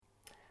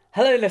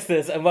Hello,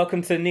 listeners, and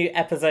welcome to a new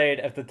episode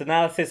of the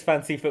Danalysis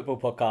Fantasy Football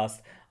Podcast.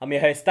 I'm your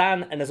host,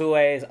 Dan, and as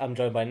always, I'm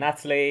joined by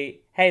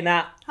Natalie. Hey,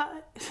 Nat. Hi.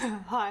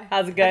 Hi.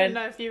 How's it I going? didn't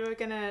know if you were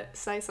going to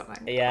say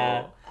something.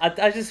 Yeah,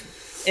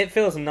 it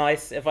feels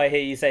nice if I hear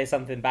you say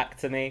something back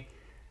to me.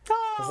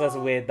 Because that's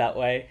weird that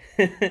way.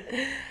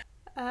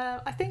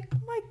 I think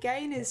my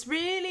gain is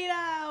really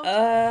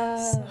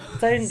loud.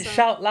 Don't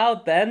shout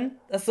loud then.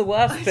 That's the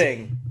worst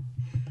thing.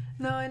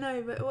 No, I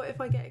know, but what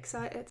if I get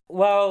excited?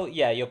 Well,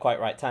 yeah, you're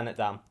quite right. Turn it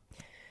down.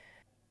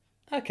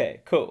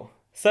 Okay, cool.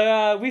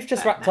 So we've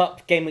just wrapped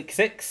up Game Week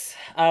 6,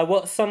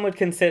 what some would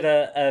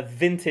consider a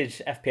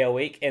vintage FPL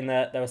week in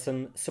that there were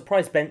some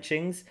surprise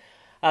benchings,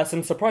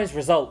 some surprise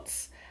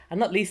results, and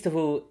not least of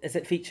all is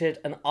it featured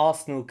an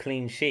Arsenal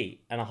clean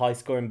sheet and a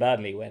high-scoring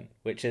Burnley win,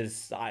 which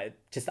is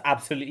just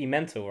absolutely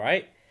mental,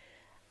 right?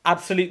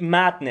 Absolute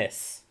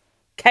madness.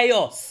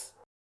 Chaos.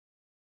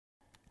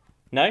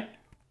 No?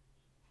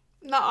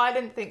 No, I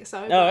didn't think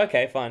so. Oh,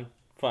 okay, fine.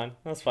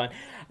 That's fine.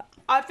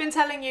 I've been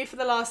telling you for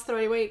the last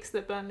 3 weeks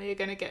that Burnley are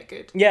going to get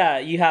good. Yeah,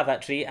 you have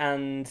actually,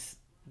 and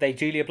they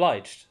duly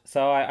obliged.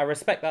 So I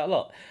respect that a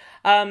lot.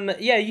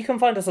 Yeah, you can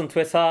find us on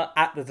Twitter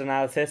at the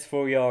Danalysis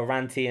for your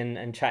ranty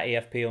and chatty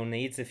FPL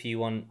needs if you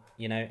want,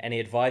 any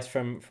advice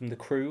from the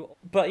crew.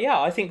 But yeah,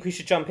 I think we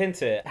should jump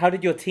into it. How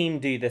did your team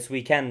do this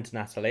weekend,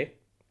 Natalie?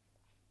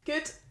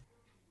 Good.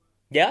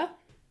 Yeah?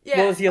 Yeah.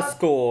 What was your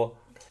score?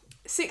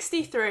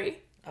 63.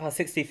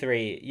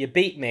 63. You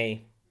beat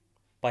me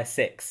by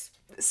 6.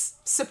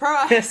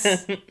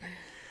 Surprise.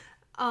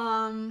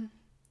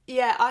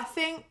 Yeah, I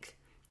think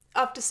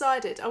I've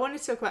decided, I wanted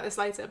to talk about this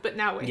later, but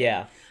now we're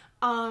Yeah.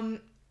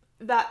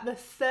 that the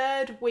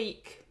third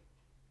week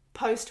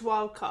post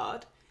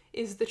wildcard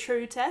is the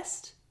true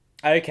test.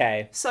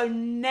 Okay. So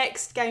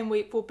next game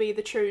week will be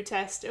the true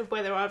test of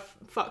whether I've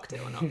fucked it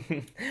or not.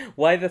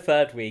 Why the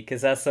third week?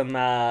 Is there some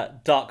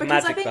dark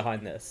magic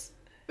behind this?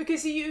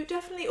 Because you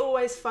definitely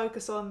always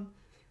focus on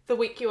the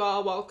week you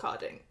are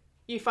wildcarding.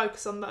 You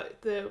focus on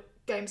the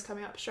games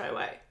coming up straight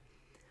away.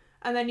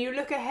 And then you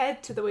look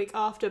ahead to the week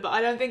after, but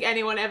I don't think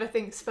anyone ever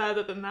thinks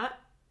further than that.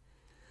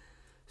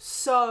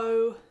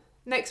 So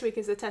next week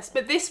is the test.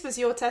 But this was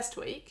your test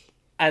week.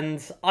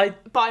 And by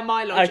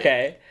my logic.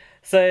 Okay.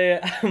 So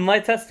my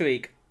test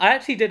week, I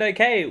actually did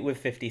okay with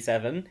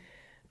 57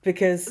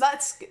 because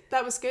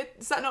that was good.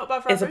 Is that not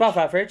above average? It's above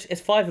average.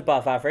 It's 5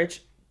 above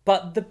average.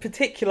 But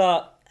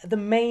the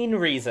main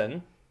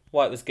reason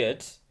why it was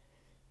good.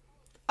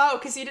 Oh,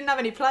 because you didn't have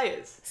any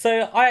players.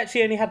 So I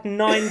actually only had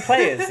 9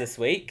 players this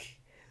week,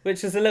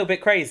 which is a little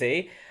bit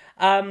crazy.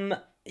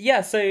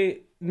 Yeah, so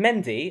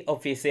Mendy,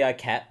 obviously I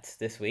kept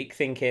this week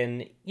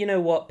thinking, you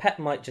know what, Pep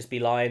might just be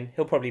lying.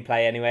 He'll probably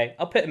play anyway.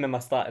 I'll put him in my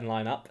starting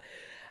lineup.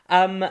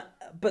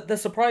 But the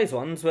surprise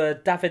ones were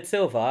David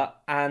Silva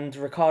and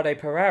Ricardo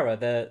Pereira,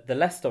 the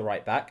Leicester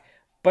right back.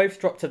 Both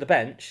dropped to the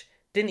bench,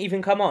 didn't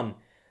even come on.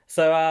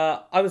 So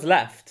I was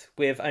left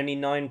with only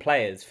 9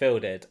 players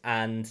fielded,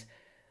 and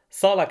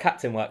Salah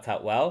captain worked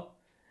out well.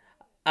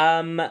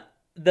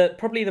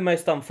 Probably the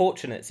most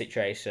unfortunate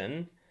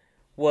situation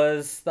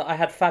was that I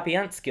had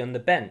Fabianski on the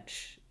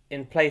bench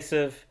in place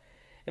of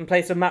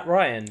Matt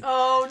Ryan.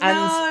 Oh no! And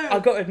I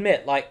got to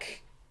admit,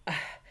 there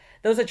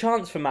was a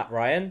chance for Matt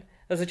Ryan.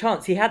 There was a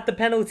chance. He had the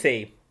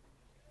penalty.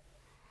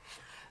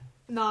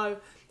 No.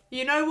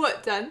 You know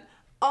what, Dan?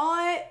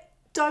 I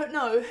don't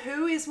know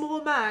who is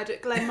more mad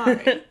at Glenn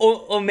Murray.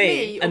 or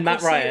me and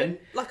Matt Ryan.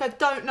 I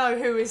don't know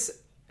who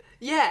is...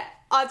 Yeah,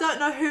 I don't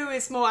know who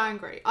is more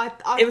angry.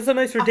 It was the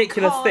most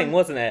ridiculous thing,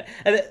 wasn't it?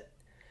 And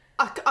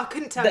I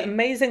couldn't tell you. The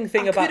amazing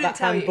thing about that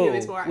handball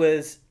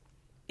was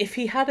if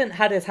he hadn't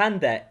had his hand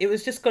there, it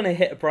was just going to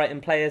hit a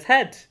Brighton player's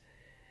head.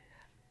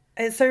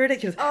 It's so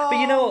ridiculous. Oh, but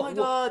you know what?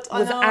 My God,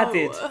 was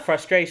added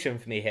frustration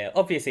for me here.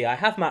 Obviously, I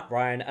have Matt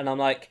Ryan, and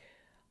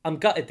I'm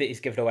gutted that he's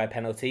given away a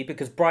penalty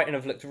because Brighton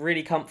have looked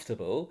really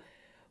comfortable.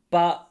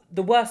 But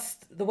the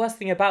worst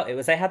thing about it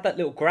was they had that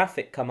little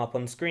graphic come up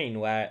on screen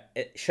where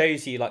it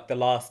shows you the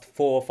last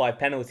 4 or 5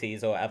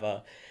 penalties or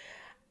whatever.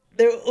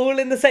 They were all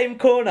in the same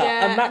corner,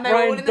 and Matt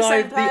Ryan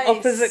dived the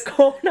opposite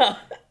corner.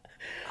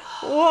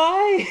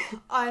 Why?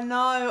 I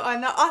know.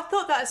 I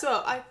thought that as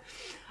well.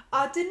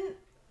 I didn't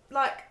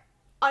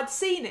I'd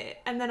seen it,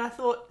 and then I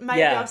thought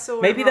maybe I saw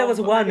it. Maybe there was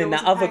wrong, one in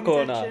that other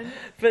corner. Attention.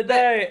 But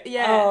no,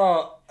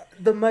 yeah.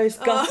 The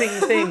most gutting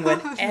thing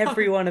when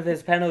every one of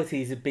his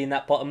penalties had been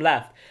that bottom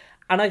left.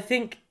 And I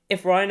think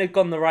if Ryan had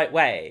gone the right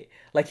way,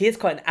 he is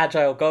quite an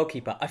agile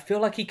goalkeeper, I feel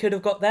like he could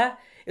have got there.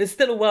 It was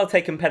still a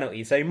well-taken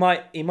penalty, so he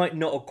might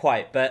not have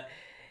quite, but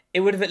it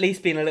would have at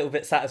least been a little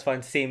bit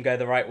satisfying to see him go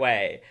the right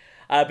way.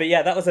 But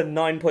yeah, that was a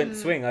 9-point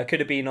swing. I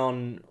could have been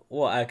on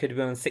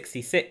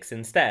 66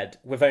 instead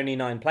with only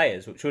 9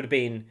 players, which would have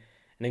been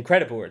an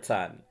incredible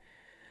return.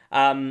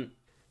 And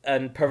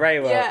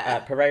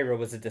Pereira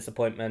was a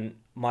disappointment.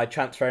 My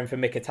transfer in for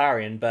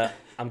Mkhitaryan, but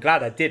I'm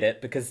glad I did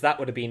it because that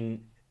would have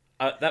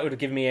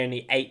given me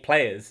only 8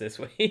 players this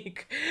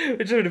week,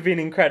 which would have been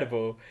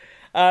incredible.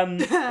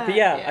 But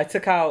I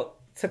took out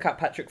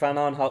Patrick Van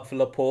Aanholt for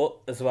Laporte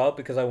as well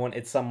because I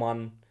wanted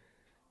someone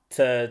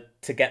to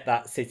get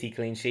that City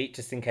clean sheet,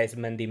 just in case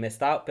Mendy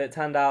missed out. But it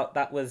turned out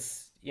that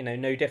was,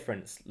 no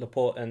difference.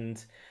 Laporte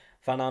and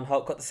Van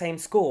Aanholt got the same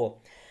score.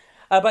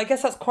 But I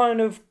guess that's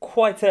kind of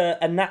quite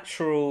a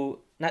natural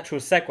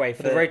segue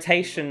for the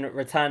rotation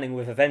returning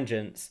with a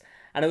vengeance.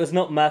 And it was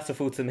not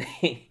merciful to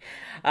me.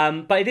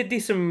 But I did do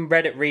some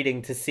Reddit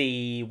reading to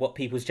see what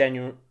people's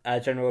general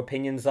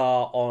opinions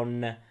are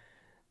on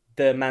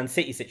the Man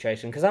City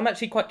situation, because I'm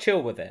actually quite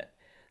chill with it.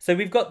 So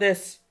we've got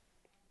this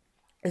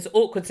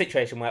awkward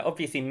situation where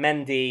obviously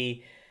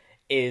Mendy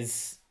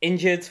is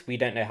injured. We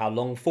don't know how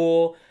long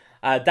for.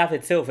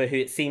 David Silva, who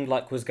it seemed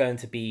like was going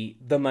to be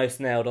the most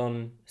nailed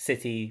on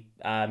City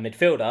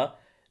midfielder,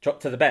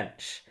 dropped to the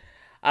bench.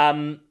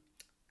 And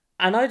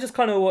I just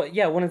kind of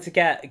wanted to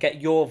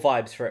get your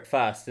vibes for it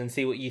first and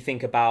see what you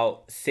think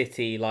about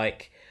City.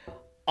 Like,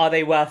 are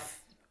they worth...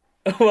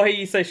 Why are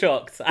you so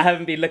shocked? I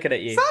haven't been looking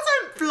at you. So I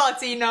don't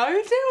bloody know,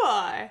 do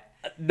I?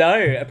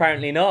 No,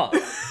 apparently not.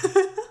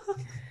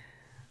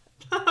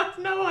 I have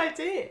no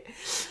idea.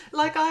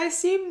 Like, I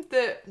assumed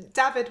that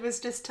David was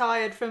just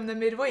tired from the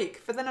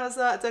midweek, but then I was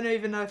like, I don't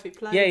even know if he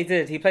played. Yeah, he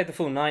did. He played the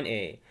full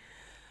 90.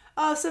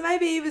 Oh, so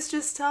maybe he was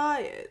just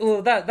tired.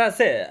 Well, that's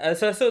it.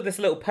 So I saw this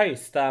little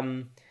post,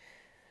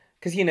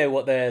 because you know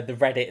what the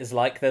Reddit is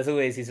like. There's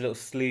always these little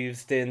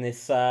sleuths doing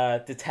this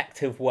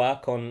detective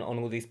work on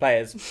all these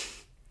players.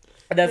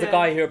 And there's a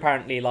guy who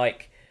apparently,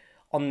 like,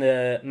 on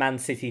the Man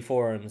City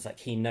forums, like,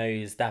 he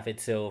knows David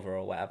Silva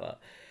or whatever.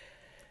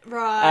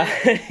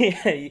 Right.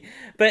 Yeah,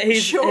 but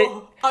he's...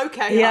 Sure.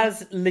 Okay. He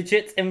has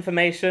legit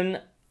information.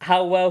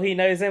 How well he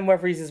knows him,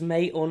 whether he's his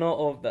mate or not,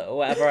 or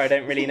whatever, I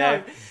don't really know.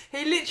 No,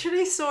 he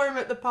literally saw him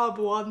at the pub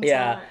one time.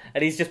 Yeah,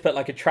 and he's just put,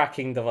 like, a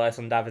tracking device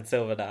on David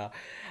Silva now.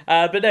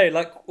 But no,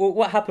 like,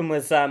 what happened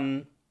was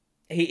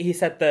he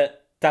said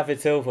that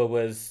David Silva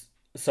was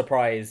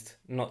surprised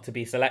not to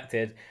be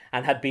selected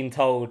and had been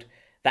told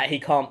that he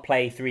can't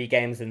play 3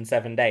 games in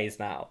 7 days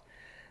now.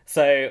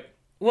 So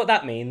what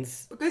that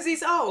means... Because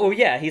he's old. Oh,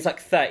 yeah, he's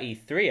like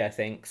 33, I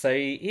think. So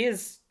he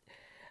is...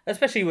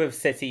 Especially with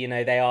City,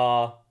 they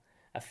are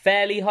a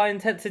fairly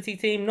high-intensity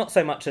team. Not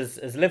so much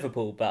as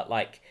Liverpool, but,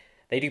 like,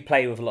 they do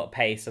play with a lot of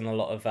pace and a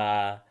lot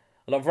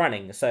of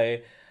running. So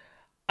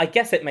I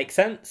guess it makes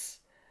sense.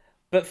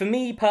 But for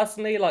me,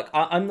 personally, like,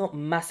 I'm not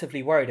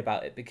massively worried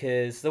about it,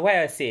 because the way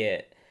I see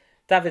it,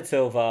 David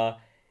Silva,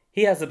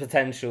 he has the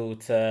potential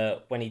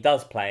to, when he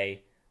does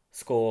play,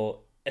 score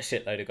a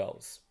shitload of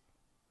goals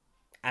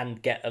and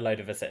get a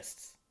load of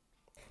assists.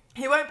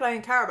 He won't play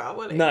in Carabao,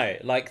 will he? No,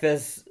 like,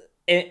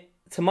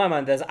 to my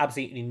mind, there's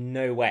absolutely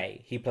no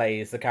way he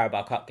plays the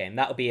Carabao Cup game.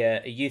 That'll be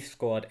a youth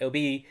squad. It'll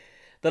be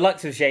the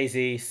likes of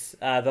Jesus,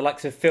 the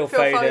likes of Phil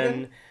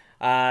Foden.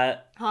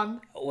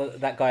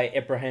 That guy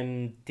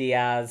Ibrahim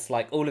Diaz,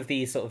 like all of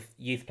these sort of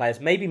youth players.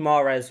 Maybe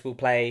Mahrez will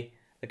play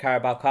the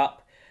Carabao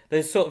Cup.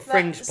 Those sort of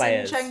fringe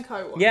players.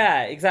 Zinchenko one.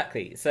 Yeah,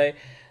 exactly. So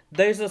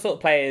those are the sort of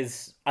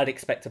players I'd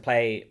expect to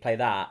play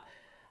that.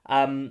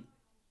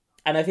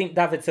 And I think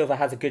David Silva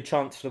has a good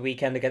chance for the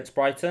weekend against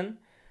Brighton.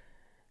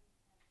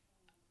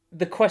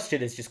 The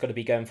question is just got to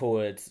be going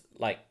forward,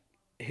 like,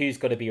 who's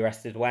got to be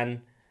rested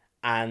when.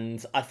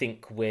 And I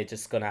think we're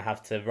just going to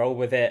have to roll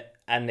with it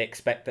and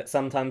expect that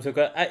sometimes we've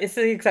got... it's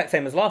the exact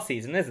same as last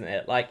season, isn't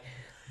it? Like,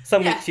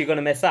 some weeks you're going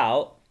to miss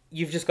out.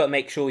 You've just got to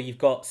make sure you've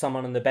got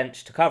someone on the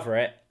bench to cover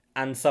it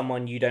and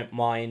someone you don't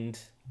mind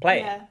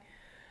playing.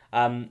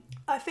 Yeah.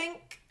 I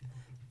think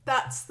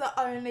that's the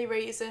only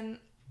reason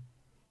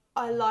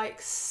I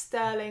like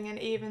Sterling and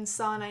even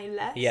Sane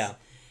less. Yeah.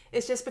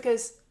 It's just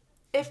because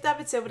if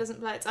David Silva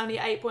doesn't play, it's only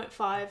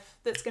 8.5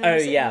 that's going to be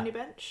sitting on your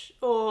bench.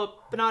 Or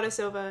Bernardo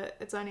Silva,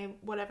 it's only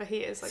whatever he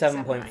is. Like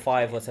 7.5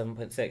 or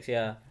 7.6,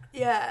 yeah.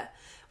 Yeah.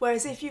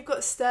 Whereas if you've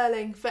got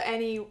Sterling for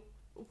any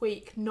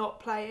week not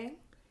playing,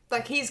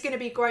 like, he's going to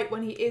be great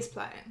when he is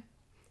playing.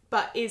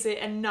 But is it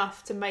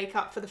enough to make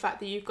up for the fact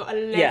that you've got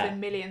 11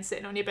 million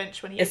sitting on your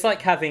bench when he... It's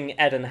like having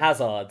Eden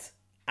Hazard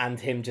and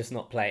him just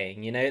not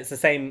playing, It's the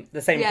same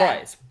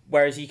price.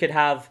 Whereas you could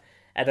have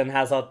Eden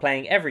Hazard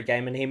playing every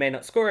game and he may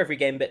not score every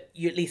game, but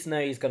you at least know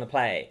he's going to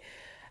play.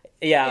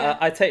 Yeah.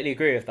 I totally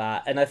agree with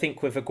that. And I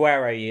think with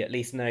Aguero, you at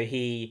least know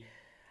he's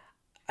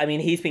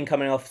been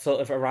coming off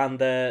sort of around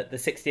the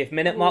 60th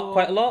minute mark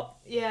quite a lot.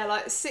 Yeah,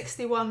 like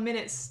 61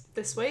 minutes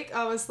this week.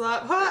 I was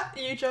like, what?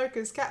 You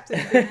jokers, captain.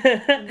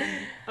 And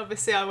then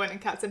obviously I went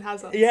and captain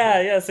Hazard.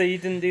 Yeah, so you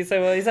didn't do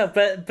so well yourself.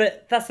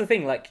 But that's the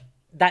thing, like,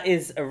 that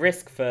is a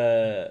risk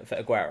for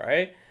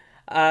Aguero.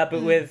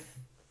 But with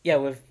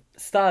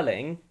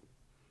Sterling,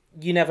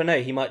 you never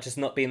know. He might just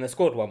not be in the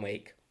squad one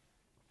week.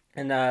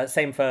 And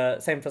same for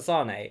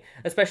Sane.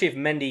 Especially if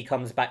Mendy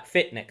comes back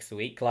fit next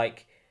week,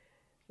 like,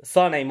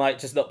 Sane might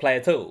just not play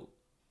at all.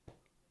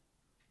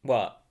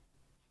 What?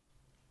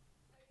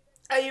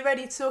 Are you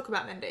ready to talk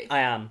about Mendy?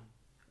 I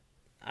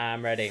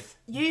am ready.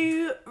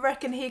 You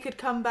reckon he could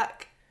come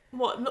back,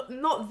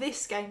 not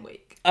this game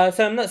week?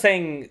 So I'm not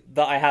saying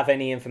that I have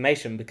any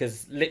information,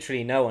 because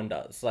literally no one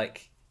does.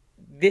 Like,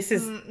 this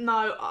is...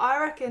 No, I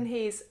reckon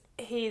he's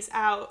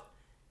out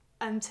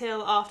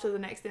until after the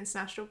next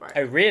international break.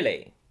 Oh,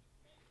 really?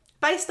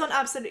 based on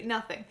absolutely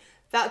nothing.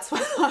 That's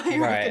why I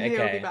reckon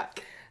he'll okay. be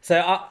back. So,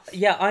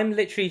 I'm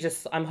literally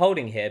I'm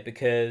holding here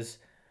because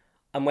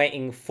I'm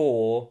waiting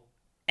for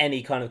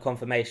any kind of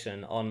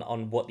confirmation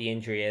on what the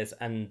injury is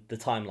and the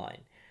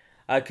timeline.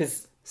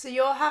 Because, So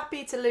you're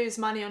happy to lose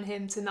money on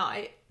him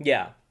tonight?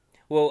 yeah.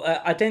 Well,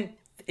 I don't...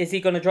 Is he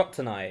going to drop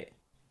tonight?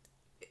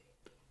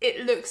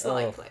 It looks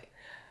likely.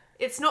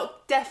 It's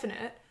not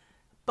definite,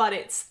 but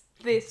it's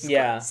this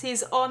close.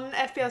 He's on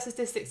FPL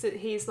statistics that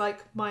he's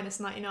like minus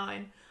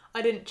 99.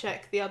 I didn't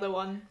check the other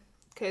one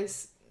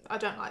because I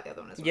don't like the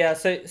other one as much. Yeah,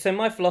 so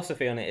my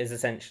philosophy on it is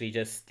essentially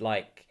just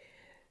like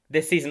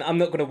this season I'm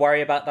not going to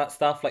worry about that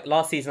stuff. Like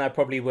last season I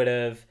probably would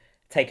have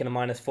taken a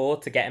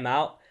 -4 to get him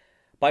out.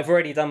 But I've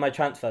already done my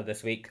transfer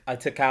this week. I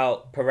took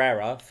out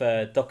Pereira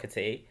for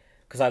Doherty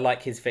because I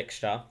like his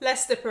fixture.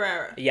 Leicester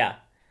Pereira. Yeah.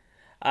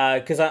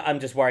 Because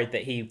I'm just worried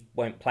that he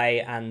won't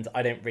play and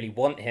I don't really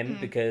want him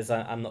because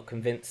I'm not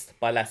convinced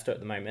by Leicester at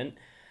the moment.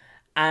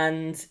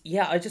 And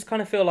yeah, I just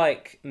kind of feel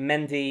like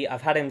Mendy,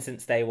 I've had him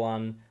since day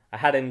one. I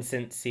had him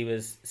since he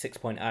was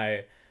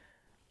 6.0.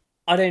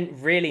 I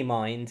don't really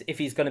mind if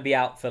he's going to be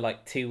out for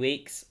like 2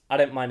 weeks. I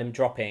don't mind him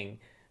dropping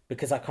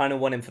because I kind of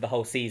want him for the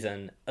whole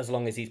season as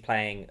long as he's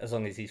playing, as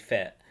long as he's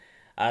fit.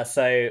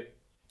 So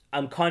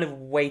I'm kind of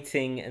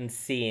waiting and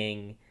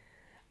seeing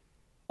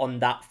on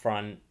that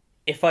front.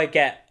 If I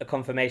get a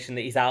confirmation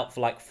that he's out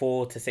for like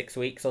 4 to 6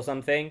 weeks or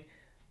something,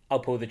 I'll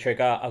pull the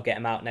trigger. I'll get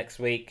him out next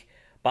week.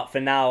 But for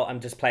now, I'm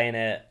just playing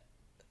it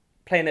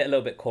a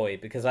little bit coy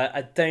because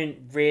I don't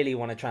really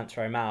want to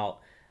transfer him out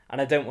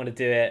and I don't want to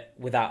do it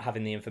without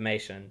having the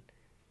information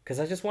because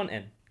I just want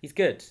him. He's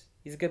good.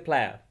 He's a good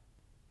player.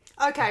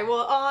 Okay,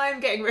 well, I'm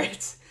getting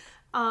rid.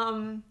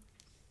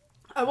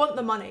 I want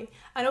the money.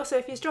 And also,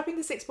 if he's dropping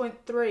to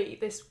 6.3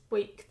 this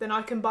week, then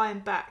I can buy him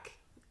back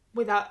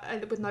with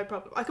no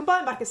problem. I can buy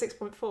him back at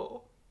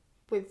 6.4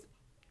 with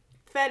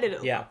fairly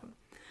little problem.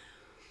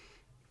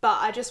 But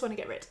I just want to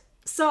get rid.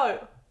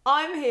 So,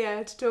 I'm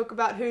here to talk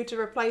about who to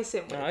replace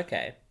him with. Oh,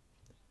 okay.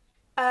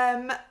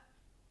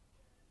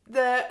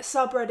 The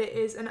subreddit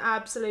is an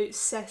absolute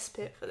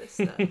cesspit for this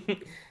stuff.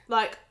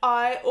 Like,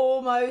 I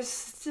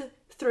almost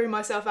threw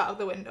myself out of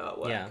the window at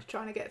work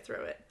trying to get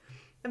through it.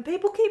 And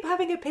people keep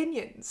having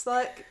opinions.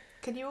 Like,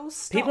 can you all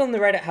stop? People on the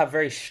Reddit have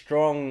very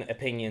strong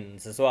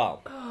opinions as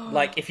well.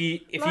 Like, if you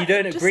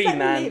don't agree,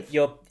 man,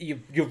 you're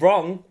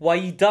wrong. Why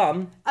are you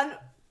dumb? And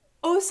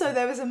also,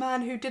 there was a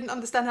man who didn't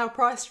understand how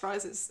price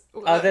rises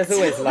worked. Oh, there's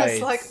always loads.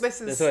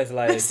 There's always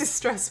loads. This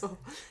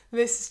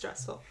is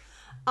stressful.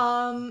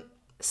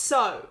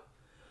 So,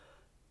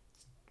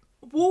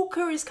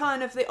 Walker is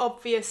kind of the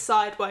obvious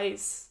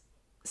sideways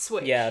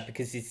switch. Yeah,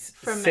 because he's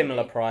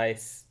similar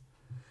price.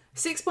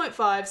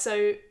 6.5,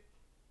 so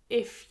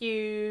if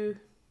you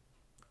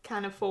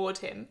can afford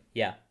him.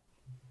 Yeah.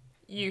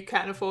 You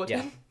can afford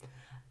him.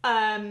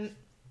 And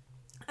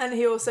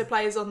he also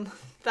plays on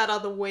that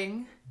other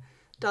wing.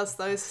 Does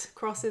those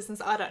crosses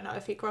and I don't know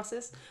if he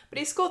crosses, but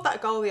he scored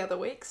that goal the other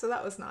week, so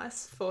that was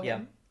nice for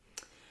him.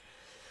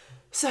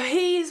 So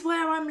he's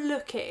where I'm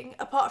looking.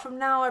 Apart from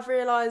now, I've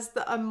realised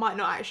that I might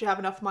not actually have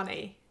enough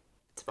money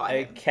to buy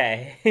him.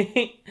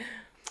 Okay.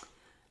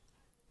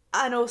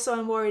 And also,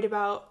 I'm worried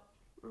about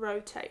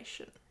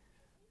rotation.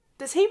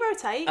 Does he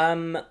rotate?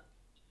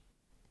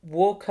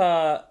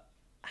 Walker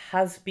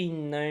has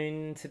been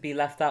known to be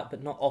left out,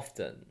 but not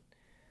often.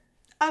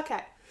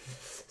 Okay,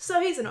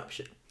 so he's an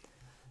option.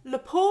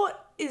 Laporte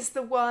is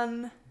the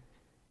one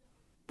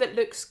that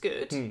looks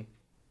good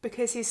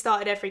because he's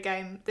started every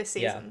game this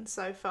season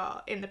so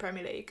far in the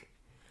Premier League.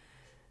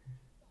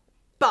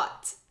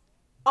 But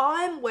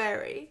I'm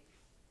wary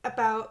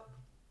about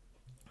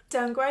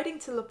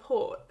downgrading to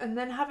Laporte and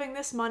then having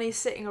this money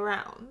sitting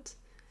around,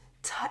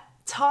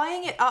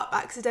 tying it up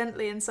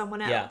accidentally in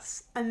someone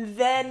else, and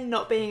then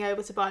not being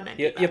able to buy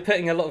Mendy. You're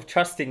putting a lot of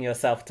trust in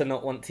yourself to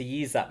not want to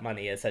use that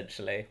money,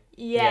 essentially.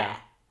 Yeah.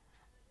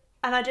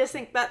 And I just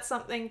think that's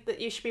something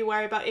that you should be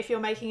worried about if you're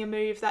making a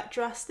move that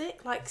drastic.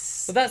 Well,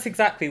 that's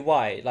exactly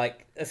why.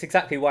 That's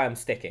exactly why I'm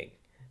sticking,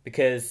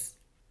 because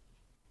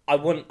I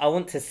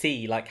want to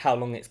see how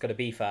long it's going to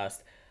be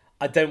first.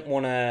 I don't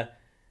want to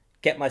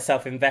get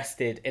myself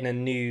invested in a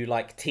new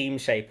team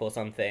shape or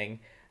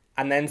something,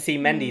 and then see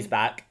Mendy's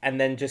back,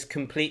 and then just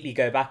completely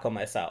go back on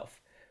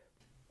myself.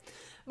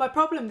 My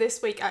problem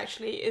this week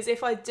actually is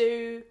if I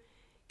do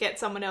get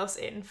someone else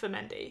in for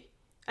Mendy.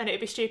 And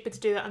it'd be stupid to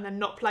do that and then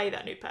not play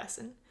that new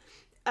person.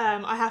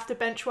 I have to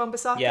bench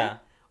Wan-Bissaka,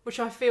 which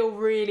I feel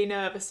really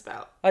nervous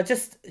about. I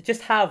just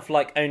have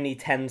only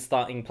 10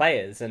 starting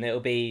players, and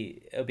it'll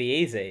be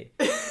easy.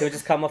 He'll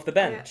just come off the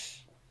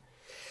bench.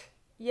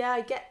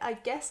 I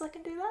guess I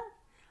can do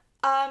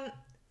that.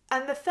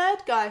 And the third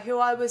guy, who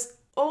I was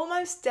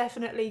almost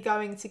definitely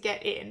going to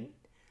get in,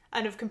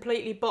 and have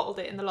completely bottled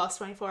it in the last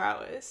 24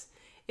 hours,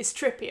 is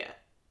Trippier.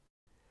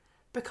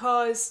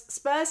 Because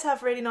Spurs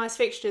have really nice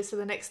fixtures for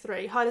the next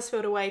 3.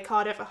 Huddersfield away,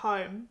 Cardiff at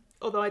home,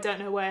 although I don't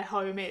know where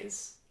home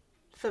is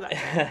for that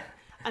game.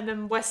 And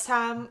then West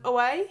Ham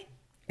away.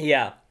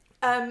 Yeah.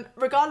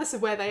 Regardless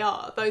of where they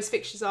are, those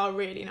fixtures are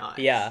really nice.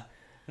 Yeah.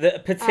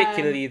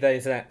 Particularly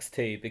those next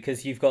two,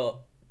 because you've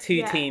got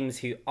two teams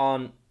who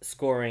aren't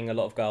scoring a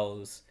lot of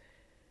goals.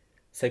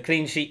 So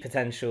clean sheet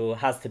potential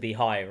has to be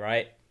high,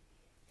 right?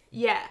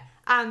 Yeah,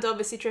 and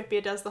obviously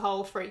Trippier does the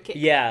whole free kick.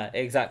 Yeah,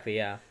 exactly,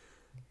 yeah.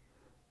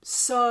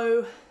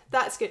 So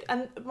that's good.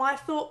 And my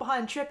thought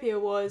behind Trippier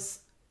was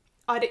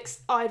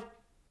I'd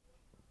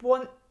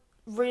want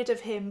rid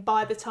of him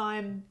by the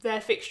time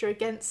their fixture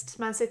against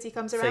Man City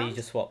comes around. So you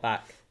just swap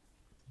back.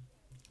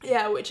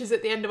 Yeah, which is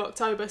at the end of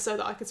October, so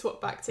that I could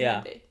swap back to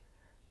Mendy.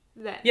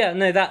 Then. Yeah,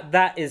 no,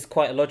 that is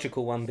quite a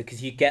logical one,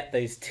 because you get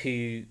those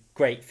two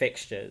great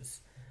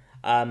fixtures.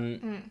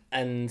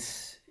 And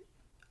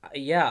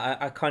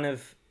yeah,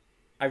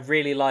 I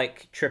really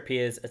like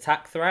Trippier's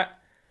attack threat.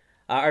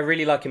 I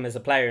really like him as a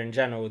player in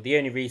general. The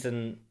only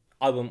reason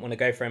I wouldn't want to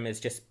go for him is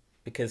just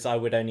because I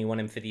would only want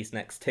him for these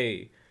next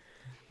two.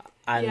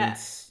 And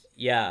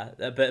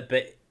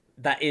but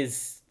that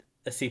is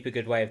a super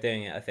good way of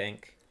doing it, I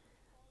think.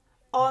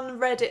 On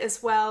Reddit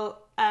as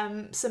well,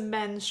 some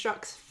men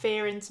struck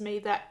fear into me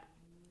that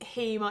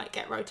he might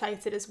get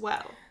rotated as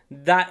well.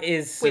 That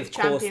is, of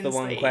course, the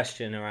one League.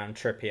 question around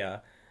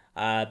Trippier.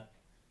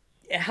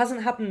 It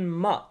hasn't happened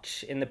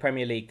much in the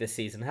Premier League this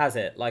season, has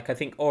it? Like, I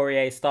think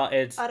Aurier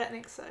started... I don't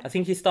think so. I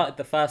think he started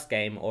the first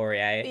game,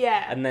 Aurier.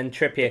 Yeah. And then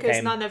Trippier came...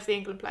 Because none of the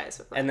England players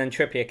were playing. And then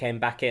Trippier came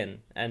back in,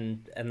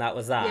 and that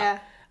was that. Yeah.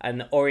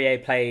 And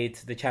Aurier played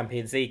the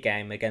Champions League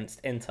game against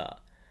Inter.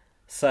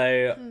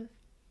 So,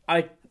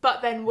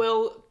 But then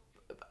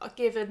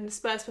given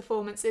Spurs'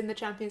 performance in the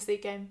Champions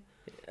League game,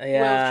 will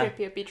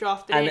Trippier be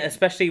drafted in? And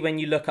especially when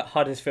you look at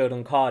Huddersfield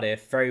and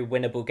Cardiff, very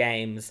winnable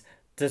games,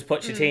 does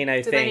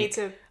Pochettino think... They need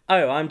to...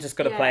 Oh, I'm just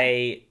going to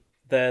play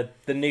the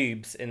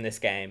noobs in this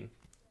game.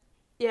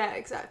 Yeah,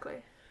 exactly.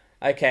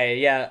 Okay,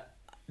 yeah.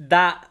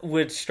 That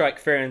would strike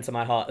fear into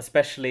my heart,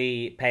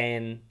 especially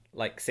paying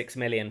like 6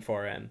 million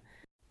for him.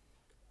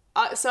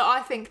 So I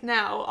think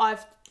now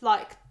I've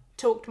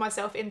talked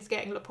myself into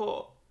getting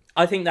Laporte.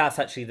 I think that's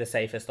actually the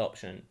safest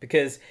option,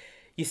 because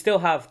you still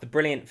have the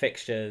brilliant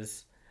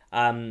fixtures.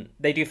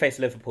 They do face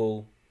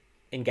Liverpool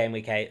in game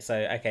week 8, so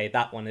okay,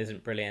 that one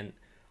isn't brilliant.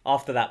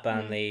 After that,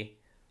 Burnley.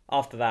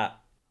 After that,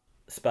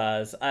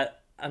 Spurs, and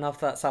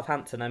after that,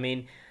 Southampton. I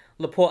mean,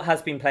 Laporte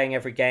has been playing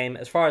every game.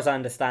 As far as I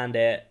understand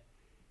it,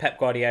 Pep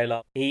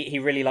Guardiola, he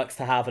really likes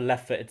to have a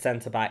left-footed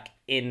centre-back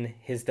in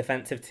his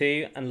defensive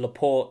two, and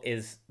Laporte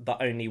is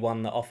the only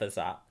one that offers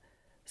that.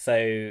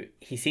 So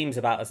he seems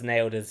about as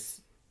nailed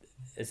as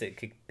it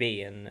could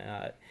be, and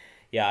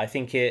I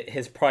think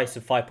his price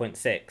of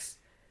 5.6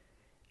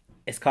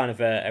 is kind of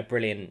a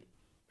brilliant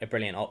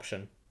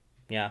option.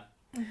 Yeah.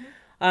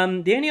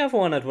 Mm-hmm. The only other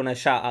one I'd want to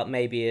shout out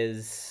maybe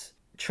is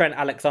Trent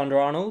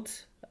Alexander-Arnold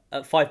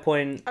at 5.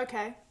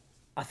 Okay.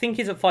 I think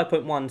he's at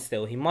 5.1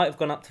 still. He might have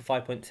gone up to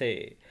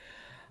 5.2.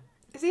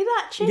 Is he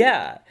that cheap?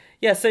 Yeah.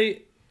 Yeah, so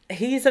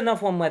he's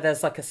another one where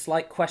there's like a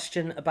slight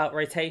question about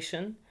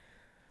rotation.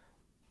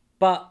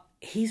 But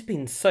he's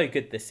been so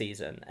good this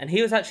season. And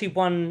he was actually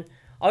one...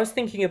 I was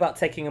thinking about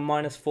taking a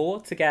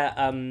 -4 to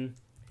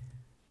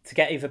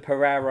get either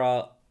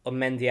Pereira or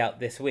Mendy out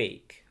this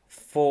week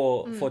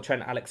for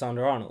Trent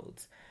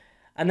Alexander-Arnold.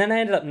 And then I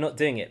ended up not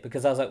doing it,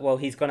 because I was like, well,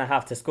 he's going to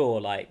have to score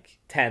like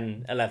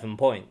 10, 11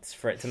 points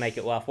for it to make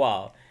it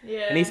worthwhile.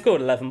 Yeah. And he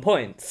scored 11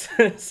 points.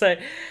 So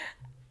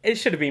it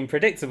should have been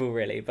predictable,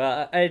 really,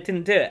 but I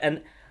didn't do it.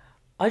 And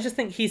I just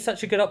think he's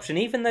such a good option,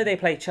 even though they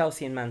play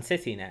Chelsea and Man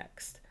City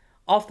next.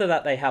 After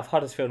that, they have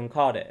Huddersfield and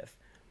Cardiff.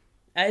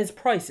 At his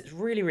price, it's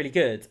really, really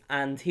good.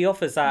 And he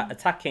offers that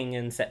attacking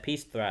and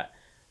set-piece threat,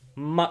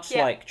 much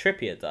like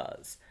Trippier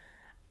does.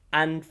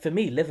 And for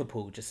me,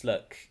 Liverpool just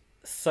look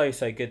so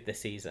good this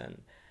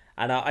season.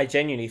 And I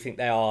genuinely think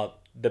they are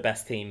the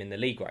best team in the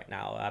league right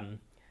now.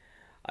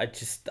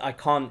 I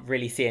can't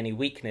really see any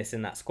weakness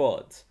in that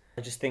squad.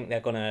 I just think they're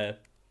gonna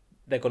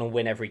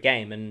win every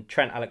game. And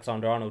Trent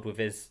Alexander-Arnold, with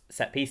his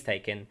set-piece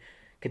taking,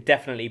 could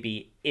definitely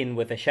be in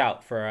with a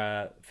shout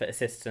for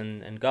assists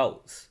and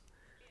goals.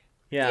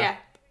 Yeah.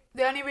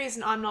 The only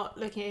reason I'm not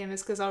looking at him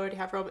is because I already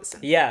have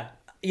Robertson. Yeah.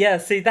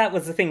 See, that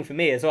was the thing for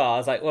me as well. I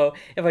was like, well,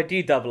 if I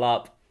do double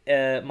up,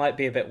 it might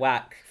be a bit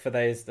whack for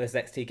those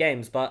next two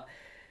games, but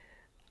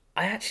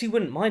I actually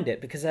wouldn't mind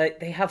it, because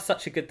they have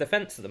such a good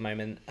defence at the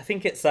moment. I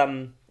think it's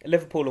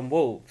Liverpool and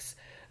Wolves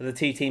are the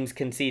two teams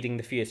conceding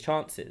the fewest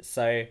chances,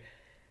 so it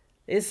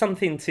is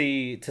something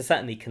to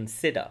certainly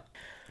consider.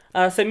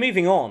 So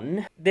moving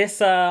on,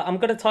 this I'm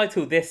going to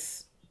title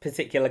this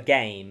particular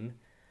game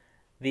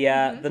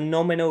the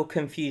nominal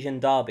confusion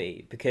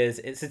derby, because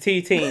it's the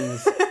two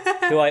teams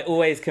who I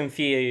always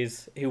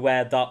confuse who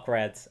wear dark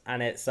red,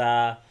 and it's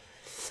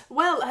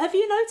Well, have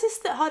you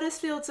noticed that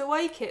Huddersfield's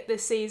away kit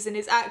this season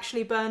is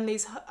actually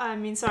Bournemouth?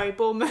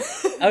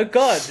 Oh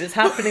God, it's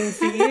happening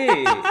to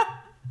you.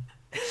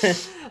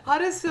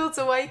 Huddersfield's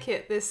away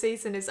kit this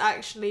season is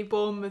actually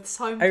Bournemouth's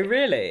home kit. Oh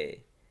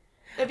really?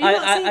 Have you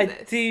not seen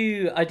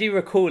this? I do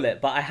recall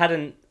it, but I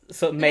hadn't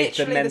sort of made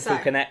the mental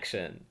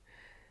connection.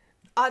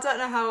 I don't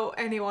know how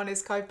anyone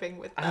is coping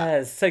with that.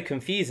 It's so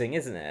confusing,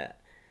 isn't it?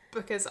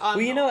 Because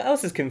you know what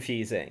else is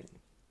confusing?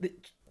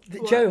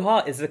 Joe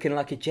Hart is looking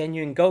like a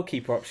genuine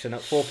goalkeeper option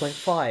at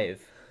 4.5.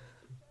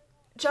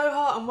 Joe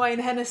Hart and Wayne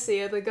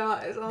Hennessy are the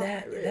guys, aren't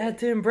they? Really? They're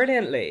doing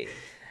brilliantly.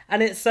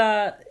 And it's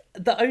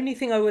the only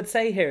thing I would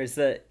say here is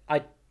that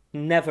I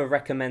never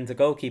recommend a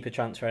goalkeeper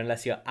transfer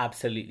unless you're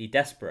absolutely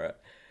desperate.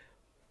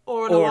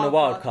 Or on a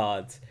wild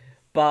card.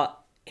 But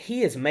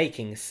he is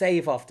making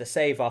save after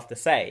save after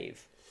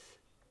save.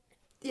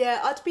 Yeah,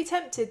 I'd be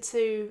tempted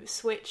to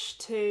switch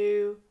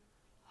to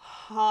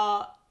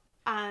Hart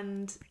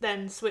and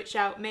then switch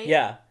out me.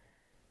 Yeah.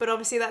 But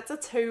obviously that's a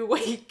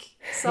 2-week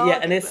saga. Yeah,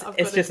 and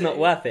it's just not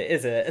worth it,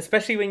 is it?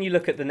 Especially when you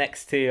look at the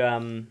next two...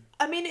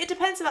 I mean, it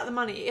depends about the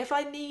money. If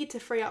I need to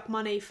free up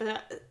money for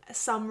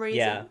some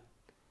reason,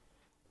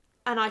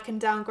 and I can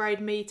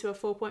downgrade me to a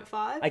 4.5...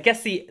 I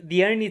guess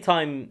the only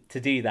time to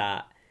do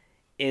that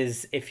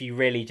is if you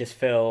really just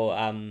feel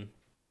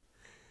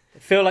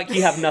like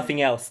you have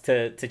nothing else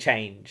to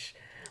change.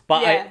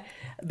 But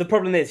the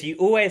problem is you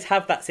always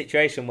have that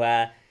situation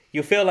where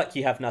you'll feel like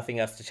you have nothing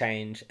else to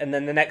change, and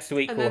then the next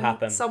week will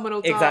happen. Someone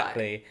will die.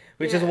 Exactly.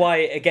 Which is why,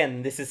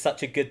 again, this is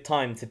such a good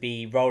time to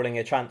be rolling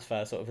a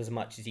transfer sort of as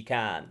much as you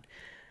can.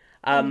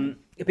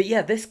 But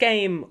yeah, this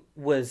game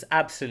was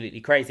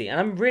absolutely crazy. And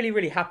I'm really,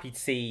 really happy to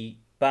see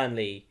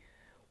Burnley,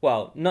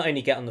 well, not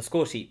only get on the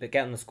score sheet, but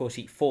get on the score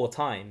sheet 4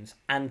 times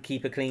and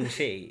keep a clean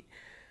sheet.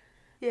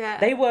 Yeah.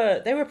 They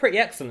were pretty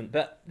excellent,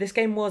 but this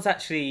game was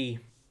actually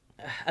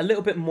a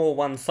little bit more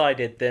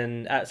one-sided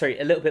than... a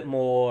little bit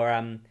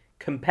more...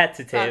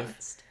 competitive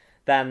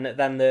than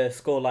the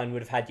scoreline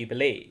would have had you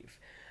believe.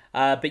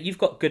 But you've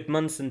got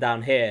Gudmundsson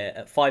down here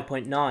at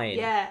 5.9.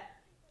 Yeah.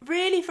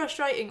 Really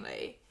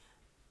frustratingly,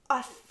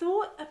 I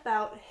thought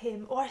about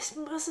him, or I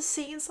must have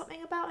seen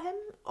something about him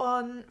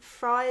on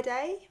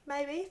Friday,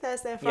 maybe,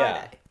 Thursday or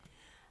Friday. Yeah.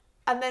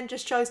 And then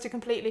just chose to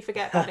completely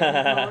forget about it and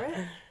ignore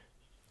it.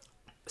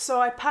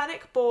 So I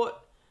panic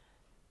bought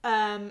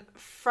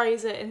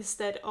Fraser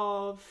instead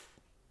of...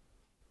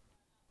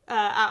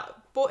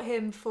 bought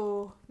him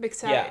for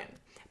Mkhitaryan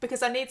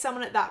because I need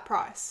someone at that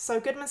price. So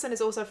Gudmundsson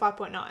is also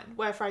 5.9,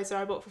 where Fraser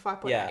I bought for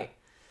 5.8. Yeah.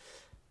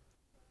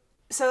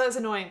 So that was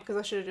annoying because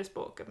I should have just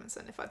bought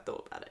Gudmundsson if I'd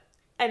thought about it.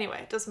 Anyway,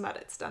 it doesn't matter,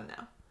 it's done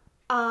now.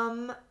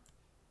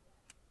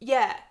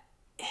 Yeah,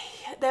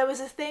 there was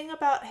a thing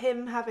about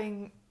him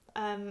having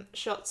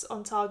shots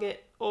on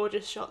target or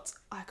just shots,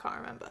 I can't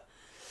remember.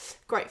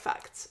 Great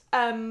facts.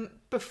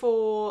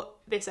 Before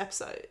this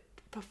episode.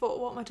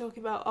 What am I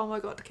talking about? Oh my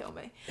god, kill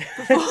me.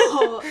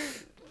 Before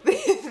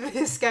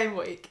this game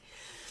week.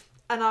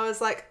 And I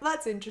was like,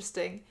 that's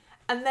interesting.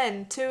 And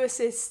then 2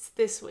 assists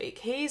this week.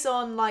 He's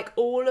on like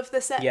all of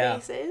the set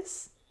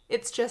pieces.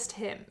 It's just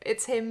him.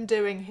 It's him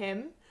doing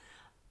him.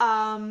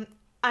 And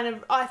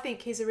I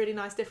think he's a really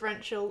nice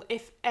differential.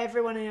 If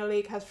everyone in your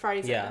league has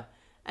Fraser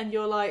and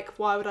you're like,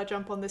 why would I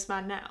jump on this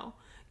man now?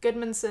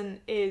 Gudmundsson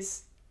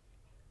is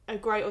a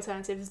great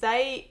alternative.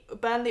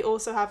 Burnley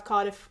also have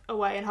Cardiff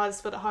away and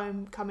Huddersfield at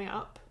home coming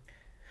up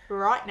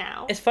right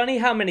now. It's funny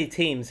how many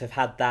teams have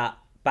had that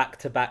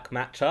back-to-back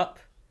matchup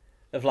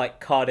of like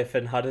Cardiff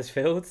and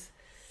Huddersfield.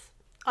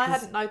 I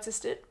hadn't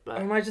noticed it, but...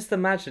 Or am I just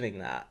imagining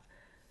that?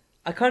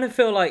 I kind of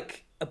feel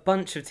like a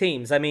bunch of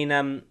teams. I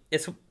mean,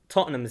 it's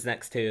Tottenham's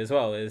next two as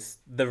well, is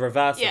the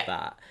reverse of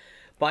that.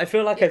 But I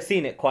feel like I've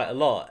seen it quite a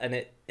lot,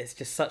 and it's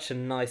just such a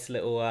nice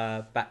little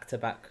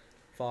back-to-back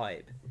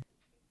vibe.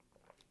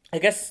 I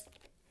guess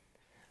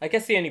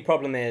the only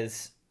problem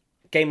is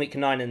game week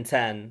 9 and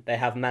 10, they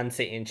have Man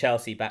City and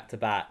Chelsea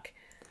back-to-back.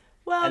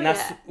 Well, and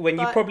that's when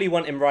you probably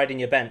want him riding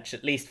your bench,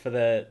 at least for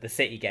the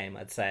City game,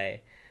 I'd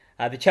say.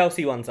 The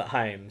Chelsea one's at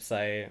home,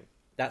 so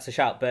that's a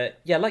shout. But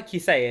yeah, like you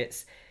say,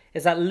 it's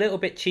a little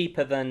bit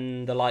cheaper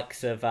than the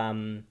likes of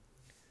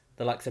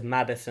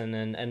Maddison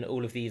and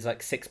all of these like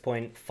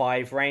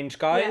 6.5 range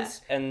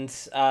guys. Yeah. And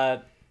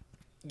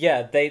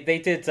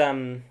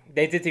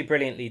they did do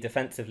brilliantly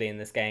defensively in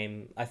this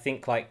game. I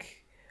think I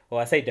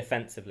say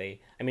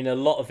defensively. I mean, a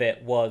lot of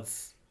it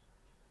was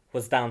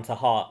down to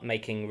Hart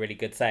making really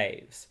good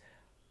saves.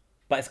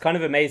 But it's kind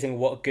of amazing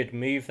what a good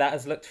move that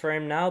has looked for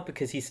him now,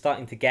 because he's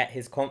starting to get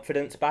his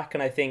confidence back.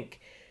 And I think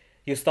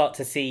you'll start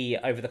to see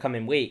over the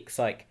coming weeks,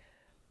 like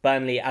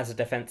Burnley as a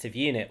defensive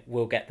unit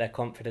will get their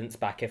confidence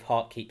back if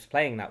Hart keeps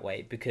playing that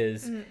way.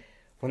 Because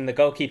when the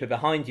goalkeeper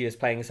behind you is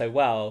playing so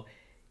well,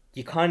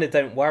 you kind of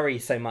don't worry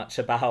so much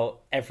about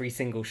every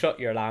single shot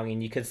you're allowing,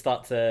 and you can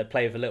start to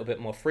play with a little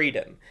bit more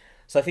freedom.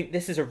 So I think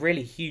this is a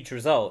really huge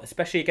result,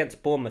 especially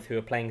against Bournemouth, who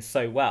are playing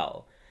so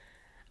well.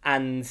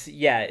 And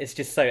yeah, it's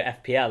just so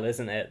FPL,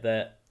 isn't it,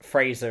 that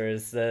Fraser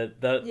is the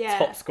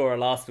top scorer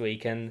last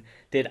week and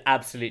did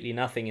absolutely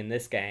nothing in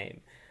this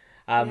game.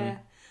 Do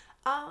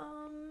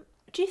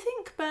you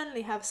think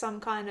Burnley have some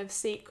kind of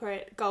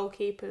secret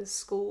goalkeepers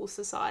school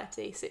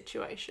society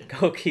situation?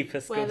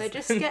 Goalkeepers school, where they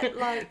just get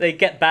like they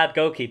get bad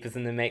goalkeepers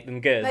and they make them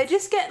good. They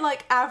just get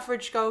like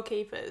average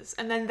goalkeepers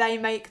and then they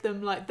make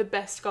them like the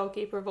best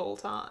goalkeeper of all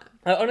time.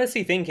 I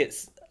honestly think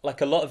it's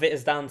like a lot of it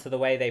is down to the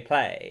way they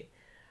play.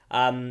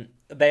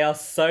 They are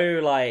so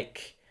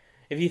like,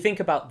 if you think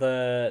about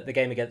the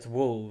game against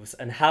Wolves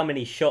and how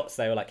many shots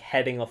they were like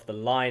heading off the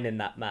line in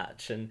that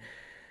match, and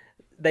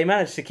they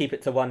managed to keep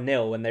it to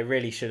 1-0 when they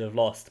really should have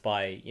lost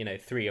by,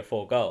 3 or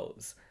 4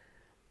 goals.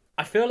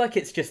 I feel like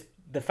it's just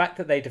the fact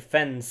that they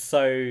defend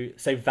so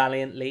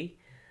valiantly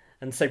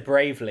and so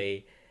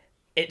bravely,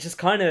 it just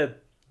kind of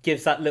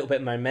gives that little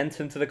bit of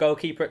momentum to the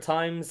goalkeeper at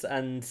times,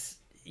 and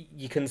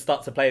you can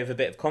start to play with a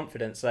bit of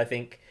confidence. And I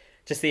think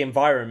just the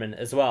environment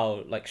as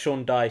well, like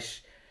Sean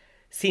Dyche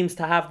seems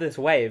to have this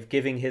way of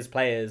giving his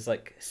players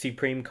like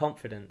supreme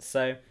confidence.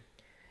 So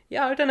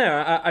yeah, I don't know.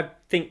 I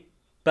think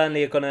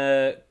Burnley are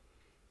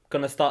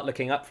gonna start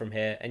looking up from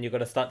here, and you're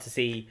gonna start to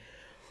see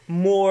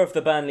more of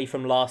the Burnley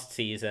from last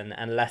season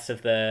and less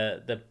of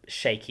the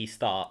shaky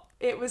start.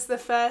 It was the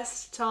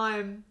first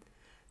time,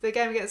 the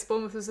game against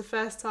Bournemouth was the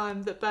first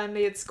time that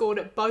Burnley had scored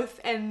at both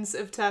ends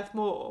of Turf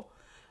Moor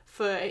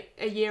for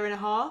a year and a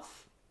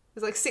half. It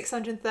was like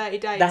 630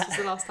 days was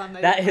the last time they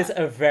That did is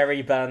a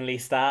very Burnley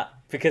stat,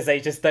 because they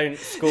just don't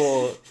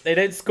score. They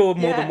don't score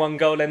more than one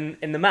goal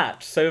in the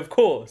match. So of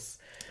course,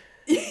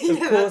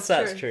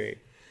 that's true.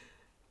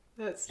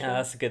 That's true. Yeah,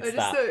 that's a good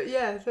stat.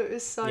 That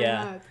was so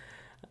mad.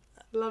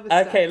 Love it.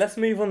 Okay, let's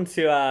move on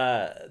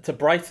to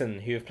Brighton,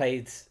 who have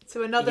played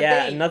to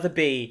another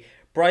B.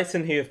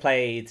 Brighton, who have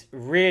played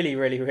really,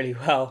 really, really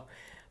well,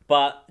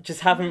 but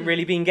just haven't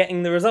really been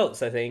getting the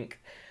results, I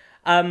think.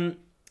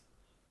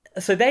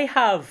 So they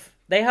have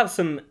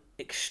some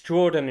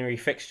extraordinary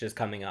fixtures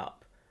coming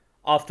up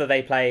after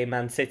they play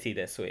Man City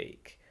this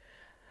week.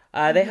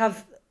 They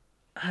have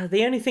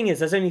the only thing is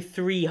there's only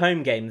 3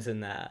 home games in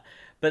there,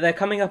 but they're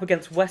coming up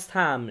against West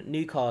Ham,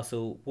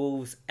 Newcastle,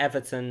 Wolves,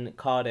 Everton,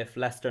 Cardiff,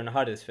 Leicester and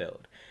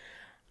Huddersfield.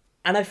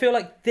 And I feel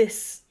like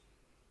this,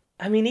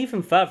 I mean,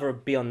 even further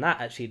beyond that,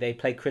 actually, they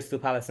play Crystal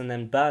Palace and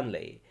then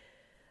Burnley.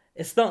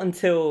 It's not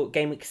until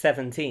game week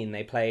 17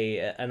 they play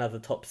another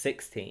top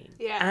 16.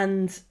 Yeah.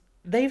 And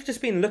they've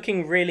just been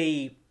looking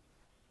really,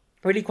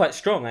 really quite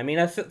strong. I mean,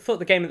 I thought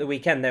the game at the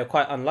weekend, they were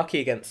quite unlucky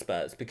against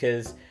Spurs,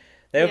 because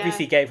they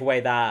obviously gave away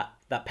that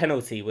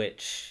penalty,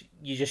 which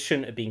you just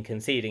shouldn't have been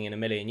conceding in a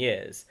million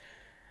years.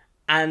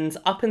 And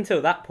up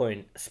until that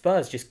point,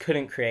 Spurs just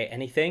couldn't create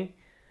anything.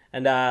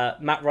 And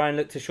Matt Ryan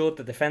looked assured,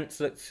 the defence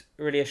looked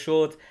really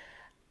assured,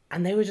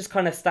 and they were just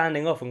kind of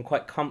standing off and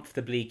quite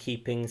comfortably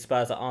keeping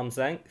Spurs at arm's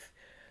length.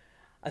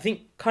 I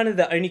think kind of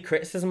the only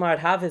criticism I'd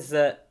have is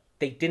that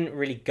they didn't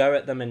really go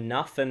at them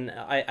enough, and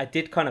I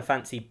did kind of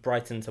fancy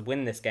Brighton to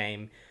win this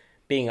game,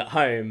 being at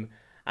home,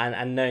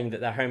 and knowing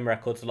that their home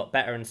record's a lot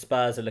better, and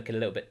Spurs are looking a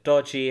little bit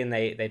dodgy, and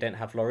they don't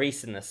have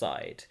Lloris in the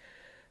side.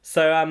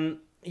 So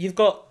you've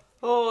got...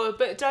 Oh,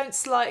 but don't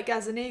slight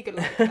Gazzaniga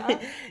like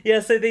that.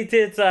 Yeah, so they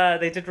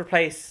did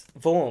replace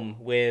Vorm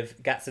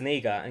with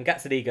Gazzaniga, and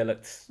Gazzaniga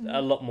looked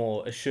a lot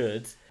more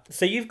assured.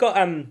 So you've got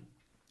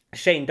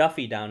Shane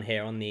Duffy down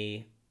here on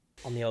the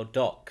old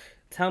dock.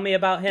 Tell me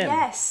about him.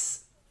 Yes.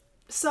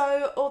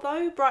 So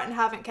although Brighton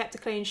haven't kept a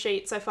clean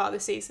sheet so far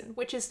this season,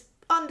 which is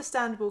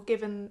understandable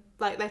given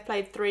like they've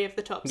played 3 of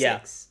the top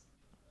 6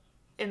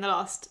 in the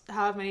last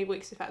however many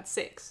weeks we've had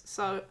 6,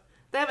 so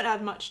they haven't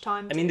had much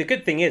time. I mean, the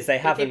good thing is they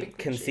haven't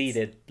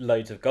conceded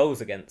loads of goals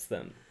against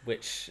them,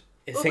 which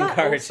is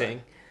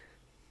encouraging.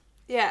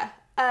 Yeah,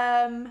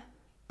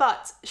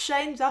 but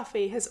Shane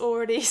Duffy has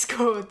already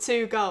scored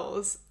 2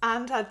 goals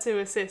and had 2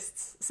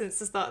 assists since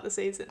the start of the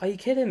season. Are you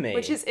kidding me?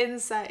 Which is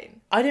insane.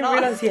 I didn't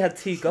realise he had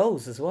 2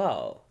 goals as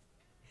well.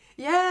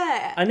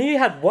 Yeah. I knew he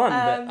had 1,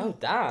 but oh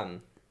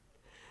damn.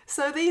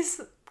 So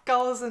these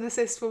goals and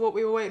assists were what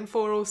we were waiting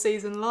for all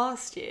season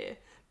last year,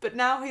 but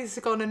now he's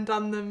gone and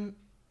done them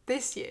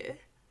this year.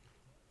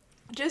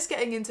 Just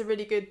getting into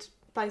really good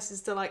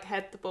places to like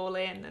head the ball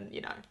in and,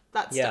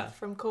 that stuff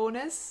from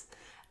corners.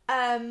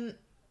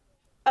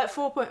 At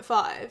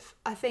 4.5,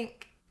 I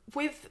think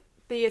with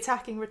the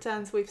attacking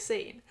returns we've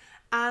seen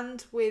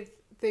and with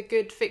the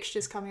good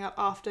fixtures coming up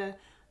after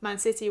Man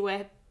City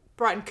where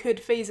Brighton could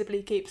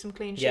feasibly keep some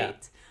clean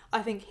sheets,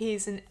 I think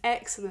he's an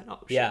excellent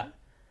option. Yeah.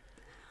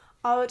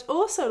 I would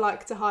also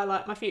like to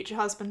highlight my future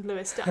husband,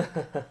 Lewis Dunk,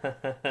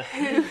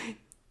 who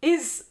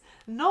is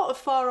not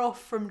far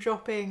off from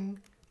dropping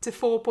to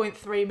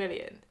 4.3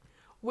 million,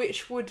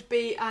 which would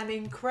be an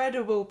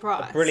incredible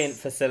price. A brilliant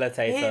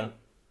facilitator.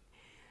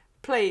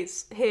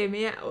 Please hear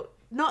me out.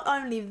 Not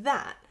only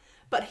that,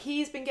 but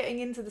he's been getting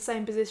into the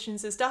same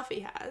positions as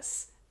Duffy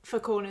has for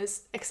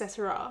corners,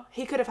 etc.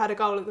 He could have had a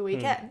goal at the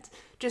weekend,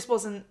 just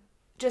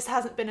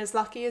hasn't been as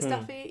lucky as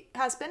Duffy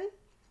has been.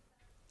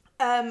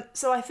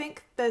 So I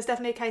think there's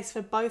definitely a case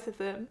for both of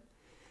them.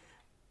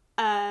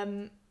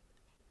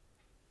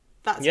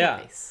 That's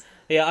nice.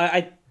 Yeah,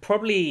 I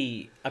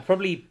probably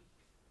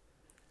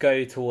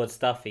go towards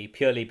Duffy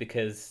purely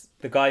because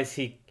the guys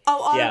he...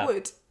 I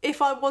would.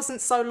 If I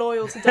wasn't so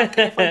loyal to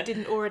Duncan, if I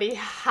didn't already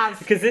have...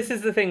 Because this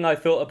is the thing I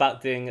thought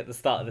about doing at the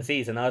start of the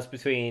season. I was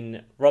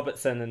between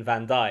Robertson and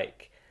Van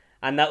Dijk.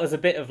 And that was a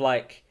bit of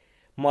like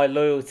my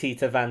loyalty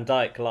to Van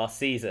Dijk last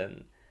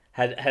season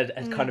had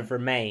kind of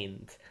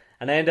remained.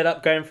 And I ended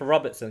up going for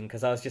Robertson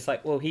because I was just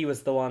like, well, he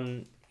was the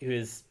one who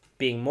was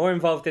being more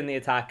involved in the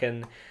attack,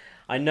 and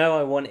I know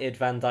I wanted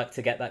Van Dijk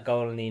to get that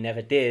goal and he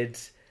never did,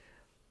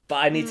 but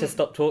I need to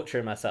stop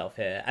torturing myself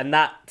here. And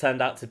that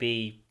turned out to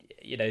be,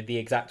 the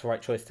exact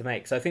right choice to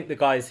make. So I think the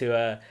guys who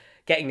are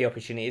getting the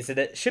opportunities, and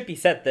it should be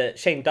said that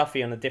Shane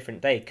Duffy on a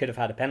different day could have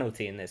had a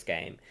penalty in this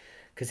game,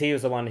 because he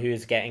was the one who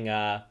was getting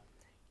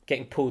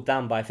pulled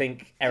down by, I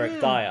think, Eric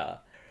Dyer.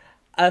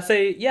 I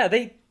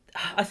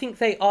think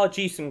they are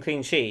due some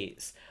clean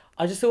sheets.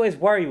 I just always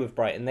worry with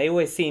Brighton. They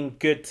always seem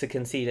good to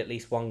concede at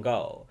least one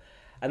goal.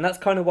 And that's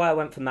kind of why I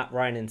went for Matt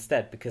Ryan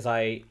instead, because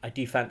I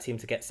do fancy him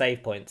to get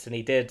save points. And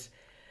he did,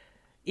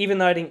 even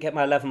though I didn't get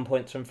my 11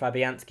 points from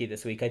Fabianski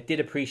this week, I did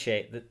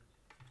appreciate that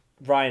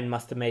Ryan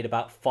must have made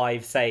about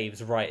 5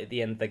 saves right at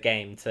the end of the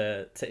game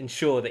to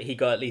ensure that he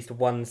got at least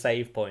 1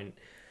 save point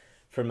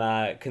from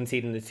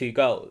conceding the 2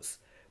 goals.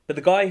 But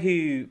the guy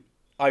who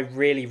I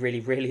really, really,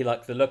 really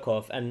like the look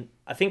of, and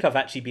I think I've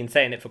actually been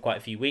saying it for quite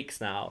a few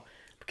weeks now,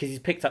 because he's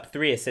picked up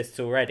 3 assists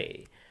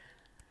already.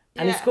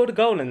 And he scored a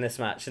goal in this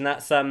match, and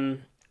that's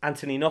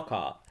Anthony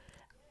Knockaert.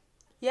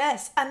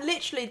 Yes, and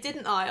literally,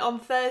 didn't I, on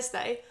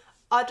Thursday,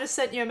 I just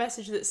sent you a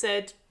message that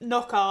said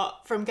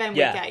Knockaert from Game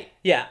Week 8.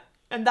 Yeah,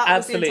 and that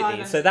absolutely.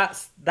 Was the entire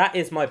So that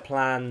is my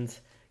planned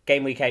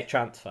Game Week 8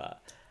 transfer.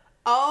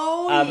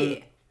 Oh, yeah.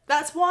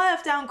 That's why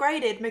I've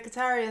downgraded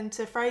Mkhitaryan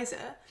to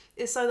Fraser,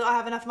 is so that I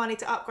have enough money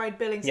to upgrade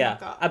Billings and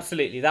Knockaert.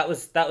 Absolutely. That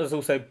was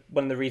also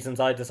one of the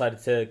reasons I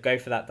decided to go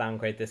for that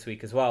downgrade this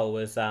week as well,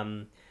 was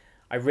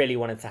I really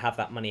wanted to have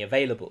that money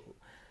available.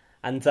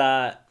 And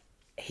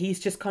he's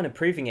just kind of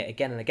proving it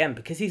again and again,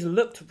 because he's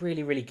looked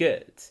really, really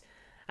good.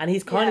 And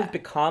he's kind of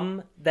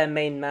become their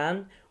main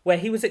man, where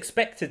he was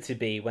expected to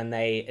be when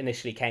they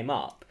initially came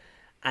up.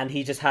 And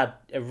he just had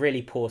a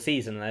really poor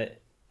season.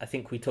 I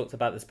think we talked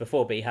about this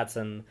before, but he had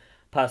some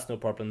personal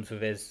problems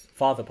with his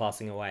father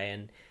passing away,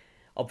 and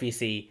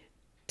obviously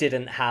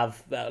didn't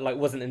have,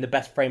 wasn't in the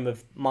best frame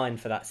of mind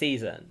for that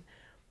season.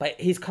 But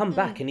he's come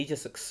back and he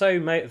just looks so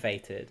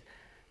motivated.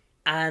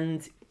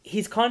 And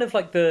he's kind of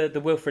like the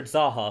Wilfried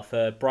Zaha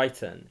for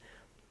Brighton.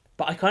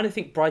 But I kind of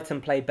think Brighton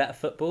play better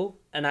football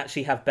and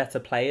actually have better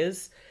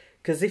players.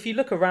 Because if you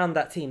look around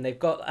that team, they've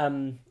got,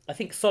 I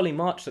think Solly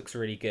March looks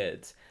really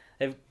good.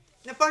 I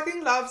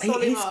fucking love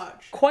Solly March.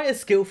 He's quite a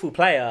skillful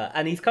player,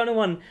 and he's kind of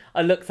one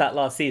I looked at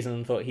last season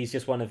and thought he's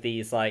just one of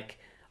these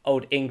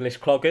old English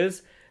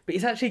cloggers. But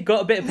he's actually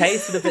got a bit of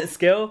pace and a bit of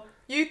skill.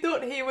 You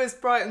thought he was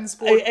Brighton's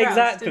Sport Prowse,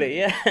 exactly,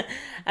 yeah.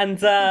 And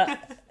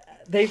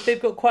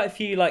they've got quite a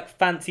few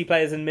fancy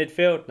players in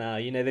midfield now.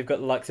 They've got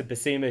the likes of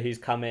Basuma, who's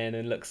come in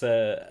and looks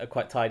a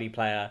quite tidy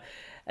player,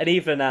 and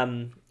even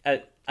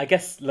I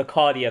guess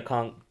Locadia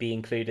can't be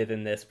included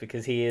in this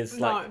because he is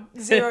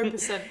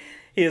 0%.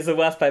 He is the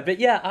worst player. But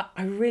yeah,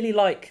 I really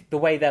like the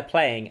way they're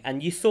playing.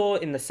 And you saw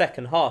in the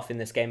second half in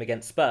this game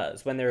against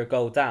Spurs, when they were a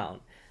goal down,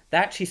 they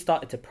actually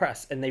started to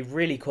press and they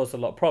really caused a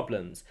lot of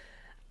problems.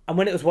 And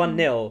when it was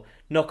 1-0,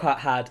 Knockaert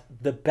had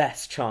the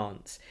best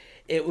chance.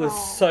 It was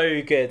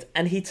so good.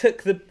 And he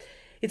took an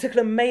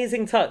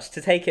amazing touch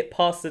to take it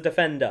past the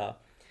defender.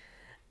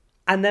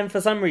 And then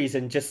for some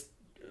reason just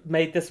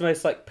made this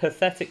most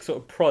pathetic sort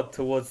of prod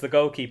towards the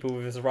goalkeeper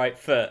with his right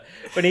foot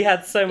when he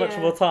had so much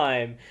more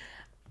time.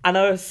 And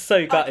I was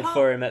so gutted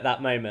for him at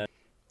that moment.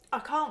 I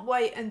can't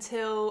wait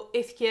until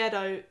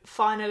Izquierdo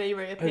finally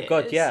reappears. Oh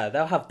God, yeah,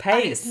 they'll have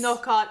pace. And it's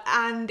Knockaert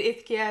and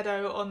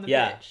Izquierdo on the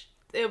pitch.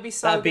 It'll be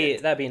so good.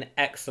 That'd be an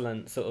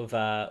excellent sort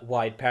of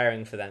wide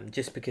pairing for them,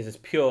 just because it's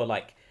pure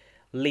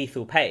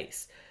lethal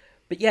pace.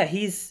 But yeah,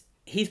 he's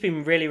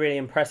been really, really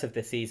impressive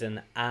this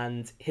season,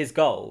 and his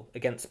goal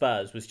against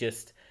Spurs was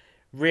just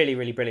really,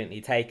 really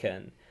brilliantly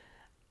taken.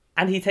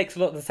 And he takes a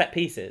lot of the set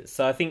pieces.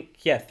 So I think,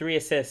 3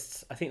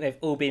 assists. I think they've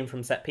all been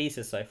from set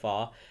pieces so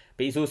far.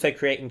 But he's also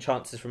creating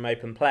chances from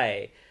open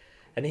play.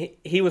 And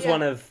he was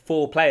one of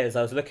 4 players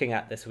I was looking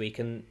at this week.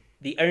 And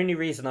the only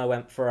reason I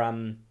went for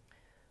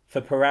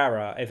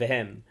Pereira over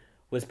him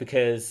was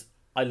because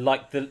I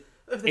liked the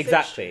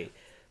exactly. Fish.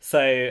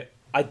 So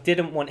I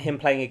didn't want him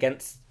playing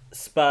against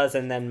Spurs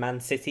and then Man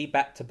City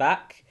back to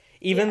back.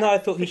 Even though I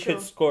thought he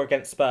could score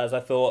against Spurs, I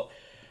thought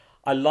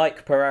I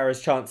like Pereira's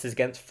chances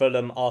against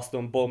Fulham,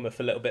 Arsenal and Bournemouth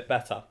a little bit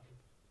better.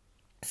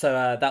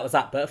 So that was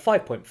that. But at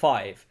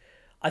 5.5,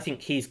 I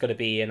think he's got to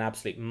be an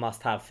absolute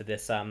must-have for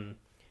this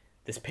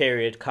this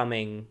period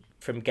coming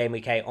from Game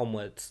Week 8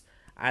 onwards.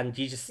 And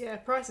you just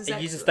price is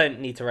excellent. You just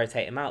don't need to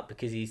rotate him out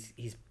because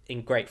he's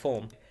in great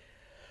form.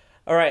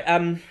 All right,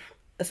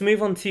 let's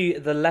move on to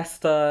the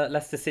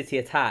Leicester City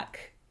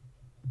attack.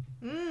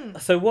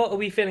 So what are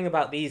we feeling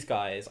about these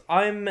guys?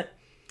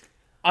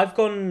 I've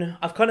kind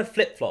of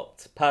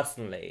flip-flopped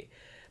personally,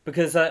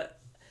 because I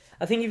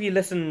think if you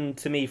listen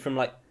to me from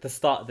the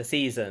start of the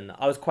season,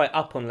 I was quite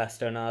up on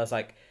Leicester, and I was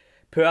like,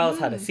 Puel's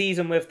had a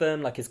season with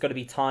them, it's got to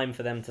be time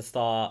for them to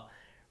start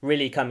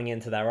really coming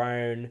into their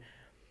own.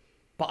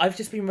 But I've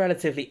just been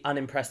relatively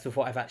unimpressed with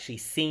what I've actually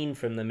seen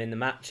from them in the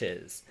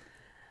matches.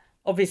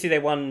 Obviously, they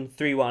won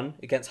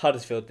 3-1 against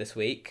Huddersfield this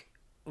week.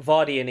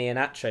 Vardy and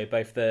Iheanacho,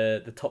 both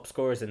the top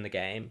scorers in the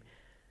game.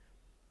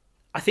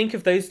 I think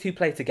if those two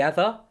play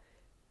together,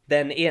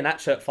 then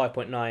Iheanacho at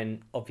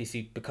 5.9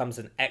 obviously becomes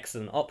an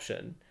excellent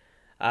option.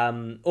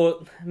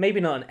 Or maybe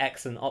not an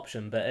excellent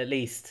option, but at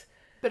least...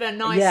 But a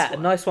nice one.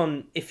 A nice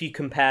one if you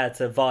compare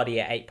to Vardy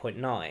at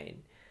 8.9.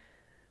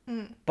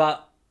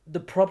 But the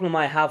problem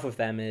I have with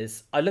them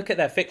is I look at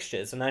their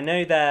fixtures and I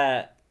know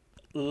they're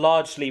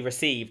largely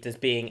received as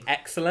being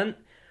excellent.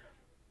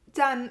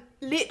 Dan,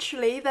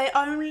 literally,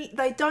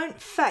 they don't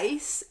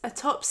face a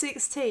top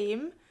 6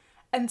 team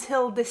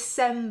until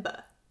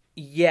December.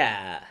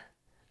 Yeah.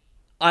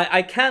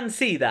 I can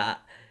see that.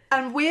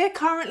 And we're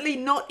currently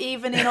not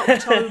even in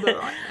October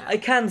right now. I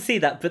can see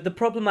that, but the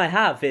problem I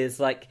have is,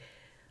 like...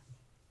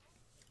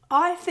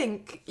 I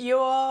think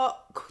you're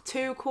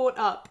too caught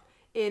up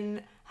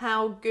in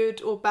how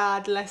good or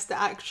bad Leicester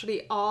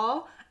actually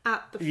are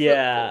at the football.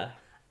 Yeah.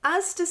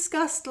 As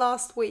discussed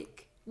last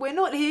week, we're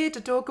not here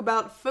to talk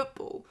about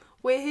football.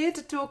 We're here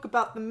to talk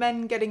about the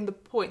men getting the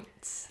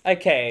points.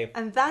 Okay.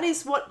 And that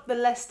is what the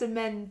Leicester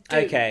men do.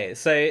 Okay,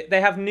 so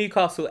they have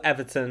Newcastle,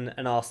 Everton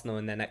and Arsenal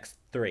in their next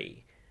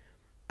 3.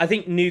 I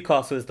think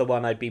Newcastle is the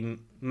one I'd be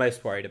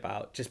most worried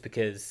about, just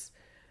because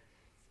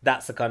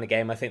that's the kind of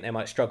game I think they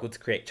might struggle to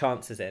create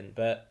chances in.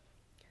 But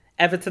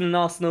Everton and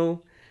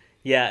Arsenal,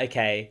 yeah,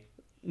 okay,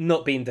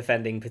 not been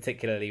defending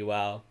particularly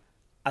well.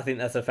 I think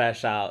that's a fair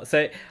shout.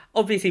 So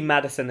obviously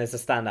Maddison is a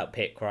standout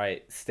pick,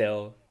 right?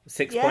 Still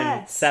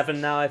 6.7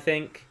 now, I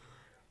think.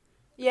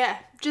 Yeah,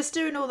 just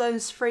doing all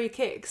those free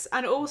kicks.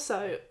 And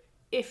also,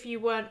 if you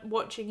weren't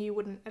watching, you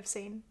wouldn't have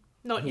seen.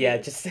 Not you. Yeah,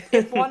 just...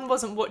 If one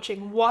wasn't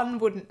watching, one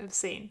wouldn't have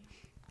seen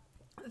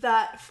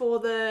that for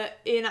the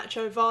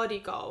Iheanacho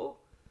Vardy goal,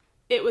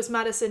 it was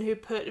Maddison who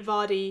put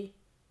Vardy,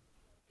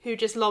 who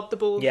just lobbed the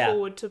ball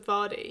forward to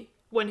Vardy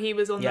when he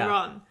was on the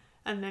run,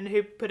 and then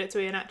who put it to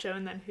Iheanacho,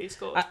 and then who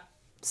scored.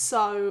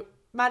 So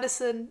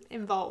Maddison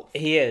involved.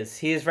 He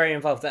is very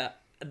involved.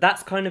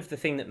 That's kind of the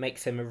thing that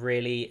makes him a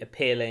really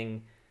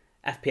appealing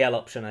FPL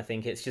option, I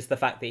think. It's just the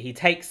fact that he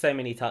takes so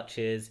many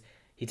touches,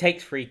 he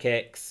takes free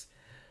kicks,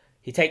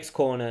 he takes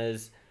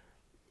corners.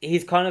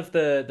 He's kind of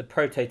the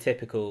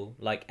prototypical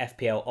like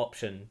FPL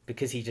option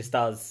because he just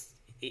does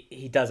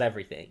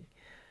everything.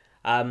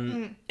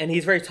 And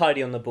he's very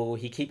tidy on the ball.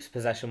 He keeps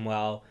possession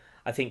well.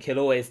 I think he'll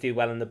always do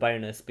well in the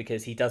bonus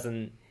because he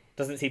doesn't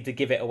seem to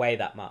give it away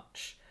that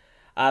much.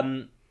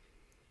 I'm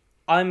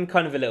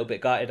kind of a little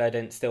bit gutted I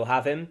don't still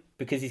have him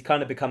because he's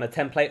kind of become a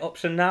template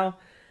option now.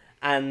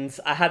 And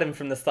I had him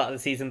from the start of the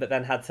season, but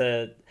then had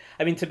to...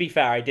 I mean, to be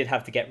fair, I did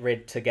have to get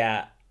rid to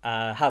get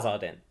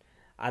Hazard in.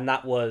 And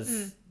that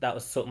was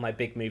sort of my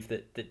big move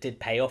that did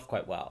pay off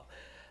quite well.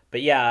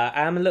 But yeah,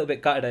 I am a little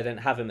bit gutted I don't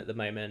have him at the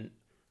moment.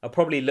 I'll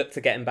probably look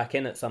to get him back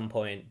in at some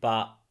point,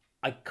 but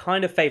I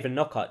kind of favour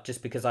Knockout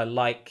just because I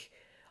like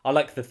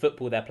the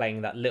football they're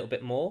playing that little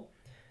bit more.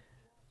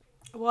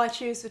 Why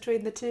choose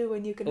between the two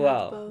when you can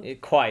have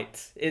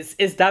both?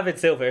 It's David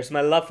Silva. It's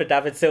my love for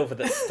David Silva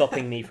that's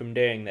stopping me from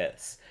doing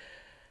this.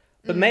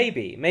 But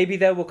maybe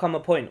there will come a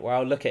point where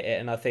I'll look at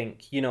it and I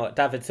think, you know what,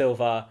 David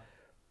Silva...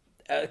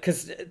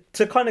 Because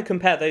to kind of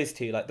compare those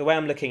two, like the way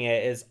I'm looking at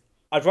it is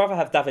I'd rather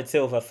have David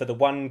Silva for the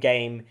one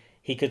game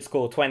he could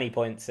score 20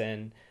 points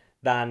in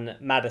than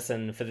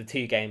Maddison for the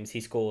 2 games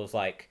he scores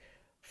like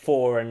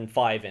 4 and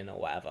 5 in or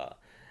whatever.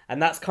 And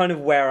that's kind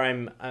of where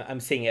I'm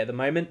seeing it at the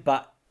moment.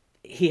 But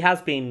he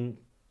has been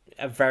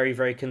a very,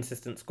 very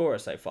consistent scorer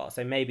so far.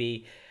 So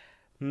maybe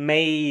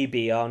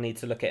I'll need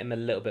to look at him a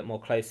little bit more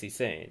closely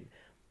soon.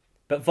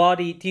 But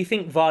Vardy, do you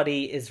think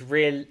Vardy is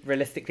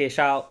realistically a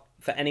shout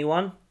for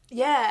anyone?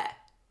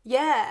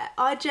 Yeah,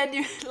 I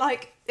genuinely,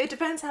 like, it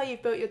depends how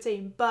you've built your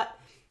team, but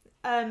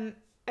a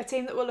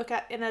team that we'll look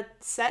at in a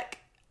sec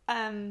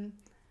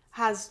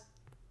has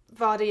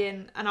Vardy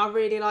in, and I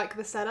really like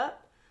the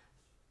setup.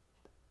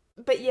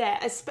 But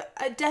yeah,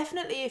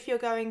 definitely if you're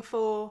going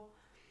for,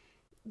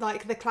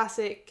 like, the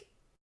classic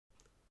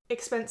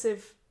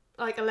expensive,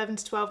 like, 11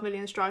 to 12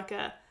 million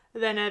striker,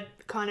 then a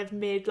kind of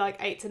mid, like,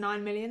 8 to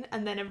 9 million,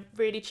 and then a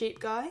really cheap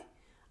guy.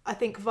 I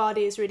think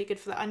Vardy is really good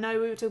for that. I know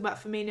we were talking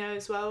about Firmino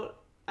as well,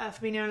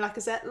 Firmino and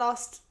Lacazette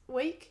last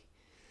week.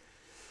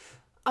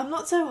 I'm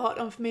not so hot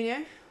on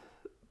Firmino,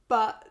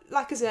 but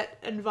Lacazette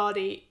and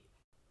Vardy,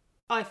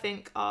 I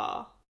think,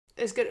 are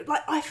as good.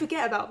 Like, I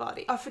forget about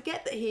Vardy. I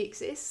forget that he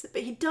exists,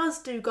 but he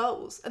does do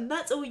goals, and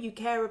that's all you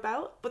care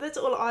about. But that's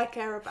all I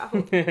care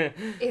about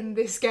in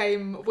this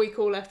game we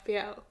call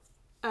FPL.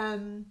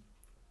 And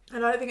I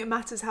don't think it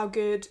matters how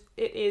good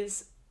it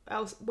is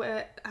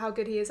how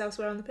good he is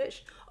elsewhere on the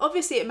pitch.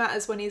 Obviously it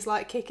matters when he's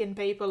like kicking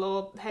people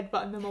or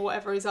headbutting them or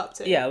whatever he's up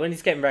to. Yeah, when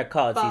he's getting red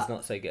cards, he's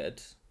not so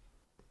good.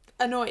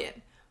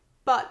 Annoying.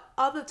 But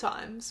other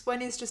times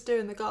when he's just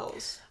doing the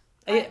goals,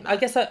 I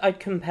guess I'd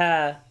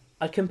compare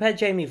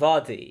Jamie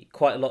Vardy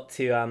quite a lot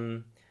to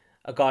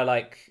a guy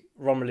like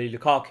Romelu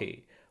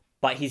Lukaku,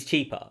 but he's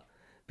cheaper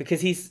because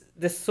he's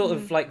this sort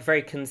of like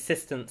very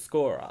consistent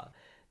scorer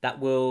that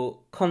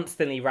will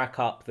constantly rack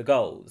up the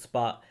goals,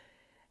 but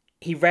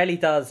he rarely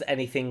does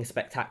anything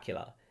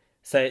spectacular.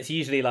 So it's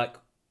usually like,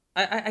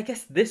 I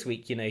guess this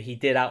week, you know, he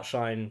did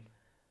outshine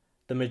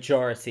the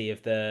majority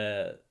of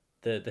the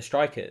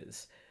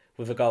strikers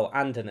with a goal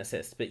and an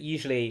assist. But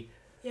usually,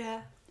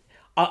 Yeah.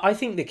 I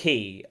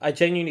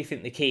genuinely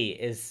think the key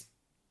is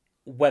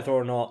whether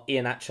or not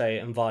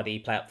Iheanacho and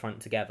Vardy play up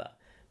front together.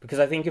 Because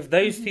I think if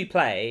those two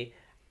play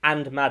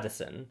and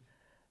Maddison,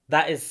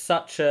 that is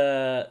such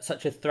a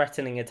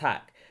threatening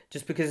attack.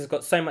 Just because it's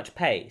got so much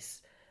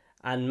pace,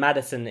 and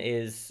Maddison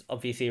is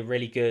obviously a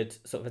really good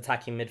sort of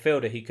attacking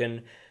midfielder who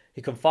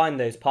can find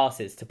those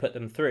passes to put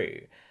them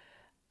through.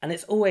 And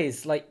it's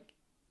always like,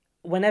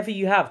 whenever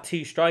you have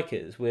two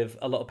strikers with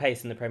a lot of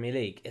pace in the Premier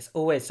League, it's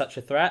always such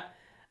a threat.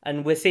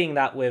 And we're seeing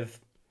that with,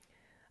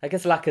 I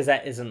guess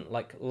Lacazette isn't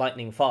like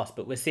lightning fast,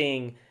 but we're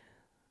seeing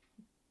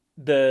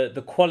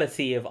the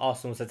quality of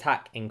Arsenal's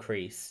attack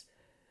increase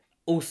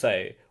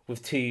also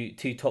with two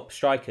top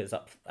strikers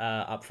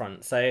up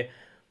front. So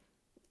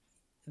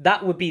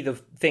that would be the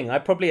thing.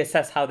 I'd probably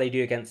assess how they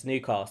do against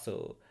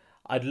Newcastle.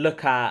 I'd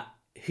look at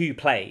who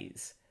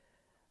plays,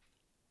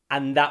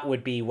 and that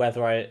would be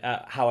whether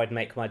how I'd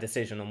make my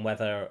decision on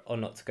whether or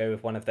not to go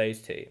with one of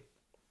those two.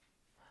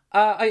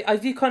 I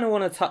do kind of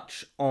want to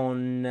touch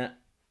on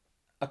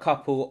a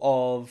couple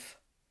of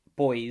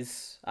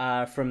boys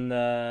from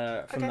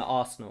the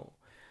Arsenal,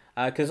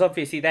 because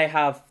obviously they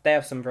have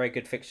some very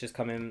good fixtures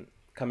coming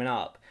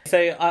up.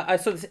 So I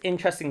saw this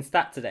interesting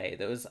stat today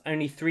that was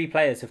only 3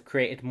 players have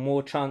created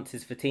more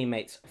chances for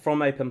teammates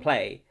from open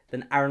play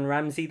than Aaron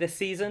Ramsey this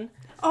season.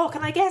 Oh,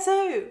 can I guess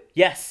who?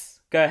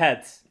 Yes, go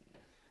ahead.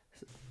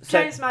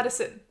 James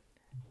Maddison.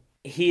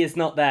 He is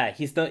not there.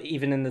 He's not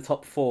even in the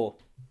top 4.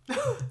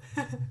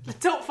 The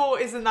top 4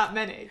 isn't that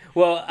many.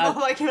 Well,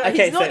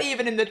 he's not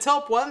even in the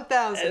top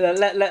 1,000.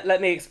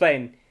 Let me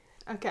explain.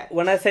 Okay.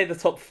 When I say the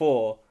top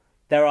 4,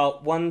 there are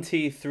 1,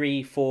 2,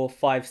 3, 4,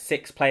 5,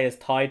 6 players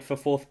tied for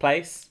 4th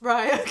place.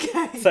 Right.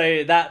 Okay.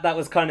 So that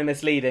was kind of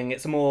misleading.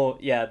 It's more,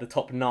 the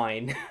top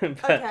 9.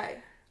 But, okay.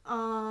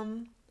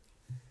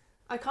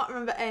 I can't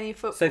remember any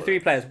football. So 3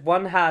 players.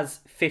 One has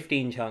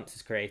 15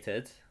 chances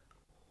created.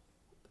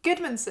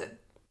 Goodmanson.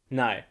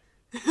 No.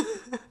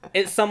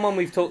 It's someone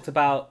we've talked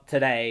about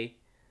today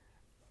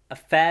a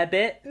fair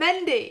bit.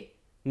 Mendy.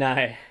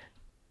 No.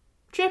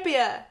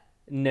 Trippier.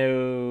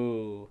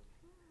 No.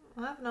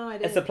 I have no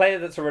idea. It's a player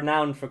that's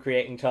renowned for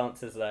creating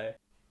chances, though.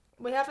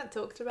 We haven't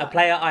talked about a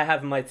player I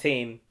have in my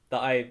team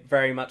that I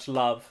very much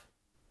love,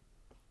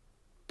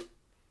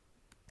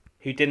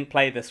 who didn't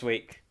play this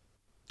week.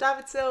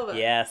 David Silva.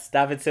 Yes,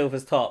 David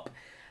Silva's top.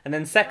 And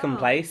then second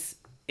place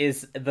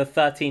is the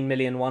 13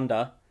 million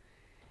wonder.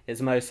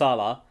 It's Mo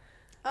Salah.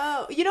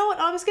 Oh, you know what?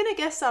 I was going to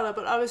guess Salah,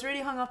 but I was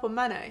really hung up on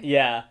Mane.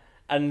 Yeah.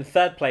 And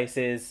third place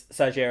is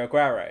Sergio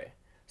Aguero.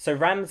 So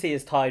Ramsey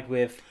is tied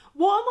with...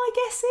 What am I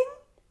guessing?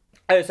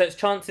 Oh, so it's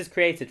chances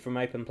created from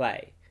open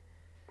play.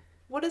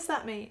 What does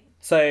that mean?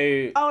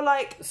 So... Oh,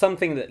 like...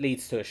 something that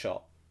leads to a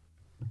shot.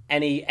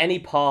 Any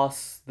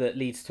pass that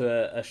leads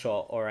to a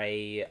shot or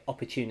a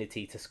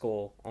opportunity to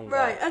score on goal.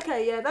 Right,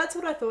 okay, yeah, that's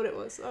what I thought it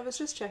was. I was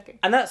just checking.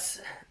 And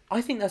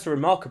I think that's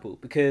remarkable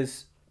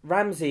because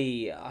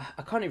Ramsey,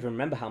 I can't even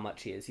remember how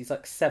much he is. He's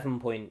like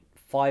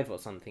 7.5 or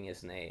something,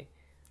 isn't he?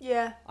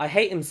 Yeah. I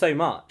hate him so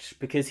much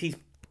because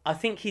I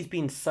think he's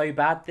been so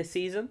bad this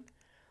season.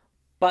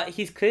 But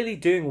he's clearly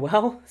doing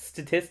well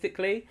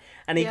statistically.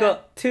 And he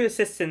got 2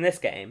 assists in this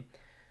game.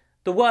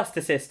 The worst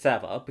assists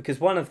ever, because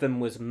one of them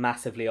was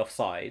massively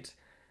offside.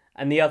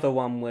 And the other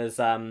one was,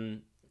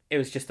 it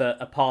was just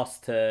a pass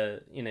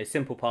to,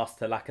 simple pass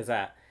to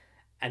Lacazette.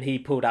 And he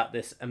pulled out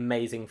this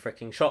amazing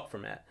freaking shot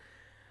from it.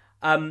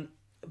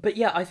 But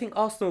yeah, I think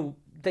Arsenal,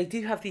 they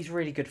do have these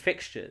really good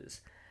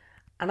fixtures.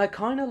 And I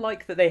kind of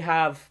like that they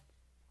have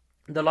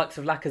the likes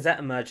of Lacazette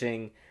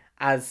emerging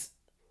as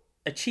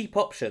a cheap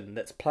option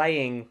that's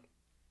playing,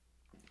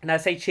 and I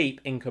say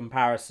cheap in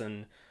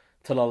comparison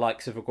to the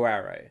likes of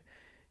Aguero,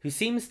 who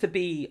seems to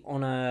be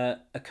on a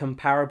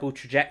comparable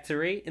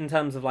trajectory in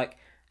terms of like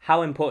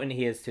how important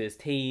he is to his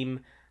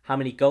team, how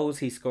many goals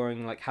he's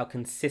scoring, like how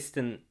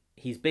consistent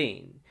he's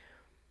been.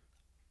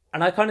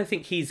 And I kind of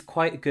think he's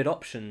quite a good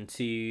option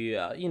to,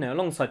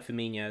 alongside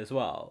Firmino as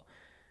well,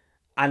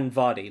 and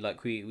Vardy,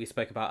 like we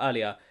spoke about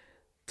earlier,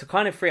 to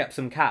kind of free up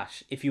some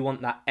cash if you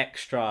want that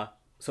extra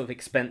sort of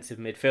expensive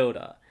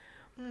midfielder.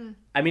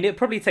 I mean, it'd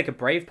probably take a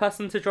brave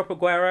person to drop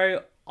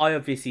Aguero. I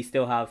obviously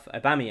still have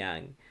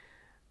Aubameyang,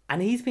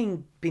 and he's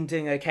been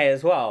doing okay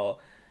as well.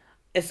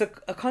 It's a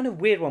kind of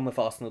weird one with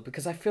Arsenal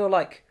because I feel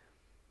like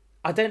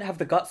I don't have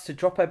the guts to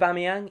drop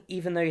Aubameyang,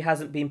 even though he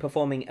hasn't been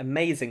performing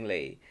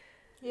amazingly.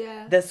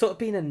 Yeah. There's sort of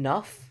been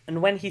enough,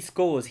 and when he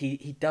scores,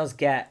 he does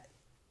get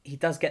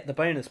the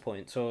bonus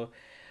points, or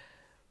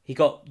he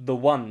got the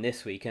 1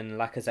 this week, and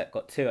Lacazette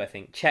got 2, I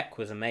think. Cech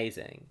was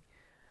amazing.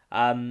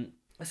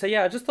 So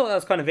yeah, I just thought that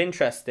was kind of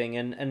interesting,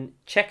 and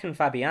Cech and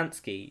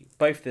Fabianski,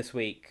 both this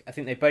week, I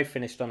think they both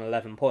finished on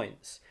 11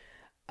 points.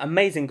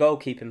 Amazing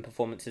goalkeeping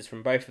performances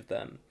from both of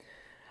them.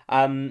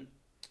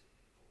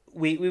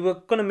 We were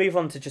going to move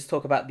on to just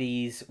talk about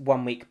these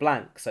 1 week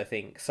blanks, I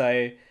think.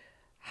 So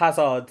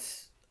Hazard,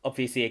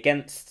 obviously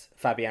against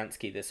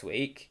Fabianski this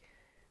week,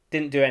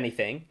 didn't do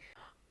anything.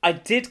 I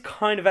did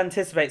kind of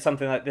anticipate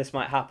something like this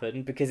might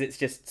happen because it's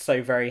just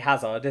so very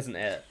Hazard, isn't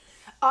it?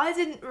 I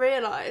didn't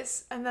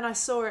realise, and then I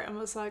saw it and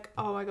was like,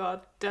 oh my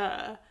god,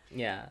 duh.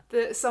 Yeah.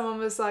 That someone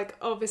was like,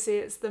 obviously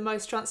it's the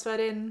most transferred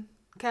in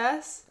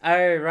curse.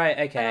 Oh, right,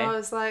 okay. And I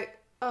was like,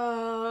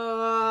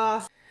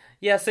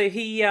 Yeah, so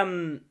he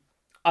I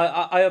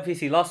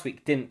obviously last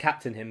week didn't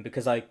captain him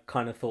because I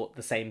kind of thought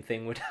the same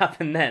thing would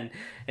happen then,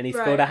 and he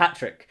scored a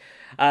hat-trick.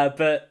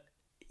 But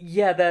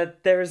yeah,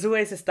 there is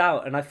always this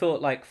doubt, and I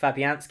thought like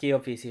Fabianski,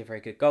 obviously a very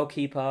good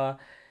goalkeeper.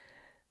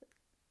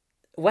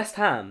 West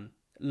Ham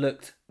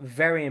looked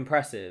very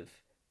impressive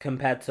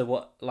compared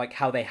to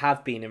how they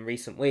have been in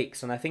recent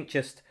weeks, and I think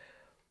just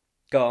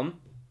go on.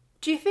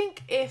 Do you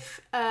think if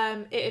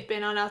it had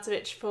been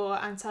Arnautovic for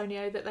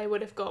Antonio that they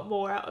would have got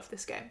more out of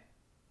this game?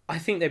 I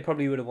think they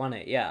probably would have won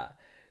it, yeah.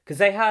 Because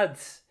they had,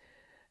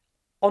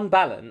 on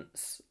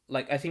balance,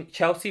 like I think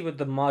Chelsea were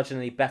the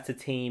marginally better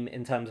team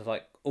in terms of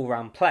like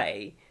all-round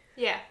play.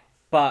 Yeah.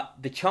 But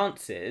the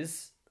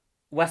chances,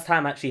 West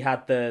Ham actually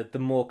had the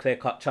more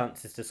clear-cut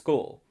chances to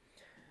score.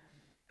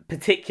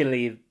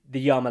 Particularly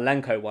the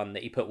Yarmolenko one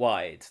that he put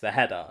wide, the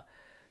header.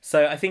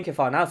 So I think if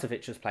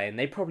Arnautovic was playing,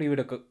 they probably would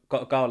have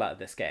got a goal out of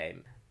this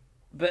game.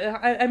 But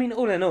I mean,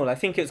 all in all, I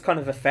think it was kind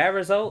of a fair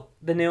result,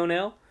 the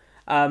 0-0.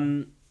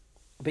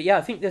 But yeah,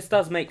 I think this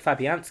does make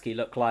Fabianski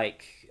look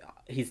like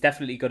he's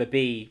definitely got to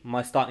be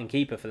my starting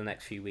keeper for the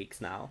next few weeks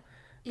now.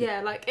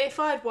 Yeah, like if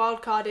I had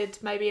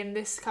wildcarded maybe in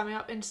this coming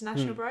up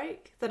international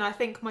break, then I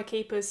think my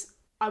keepers,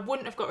 I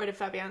wouldn't have got rid of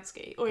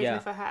Fabianski, or even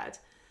if I had,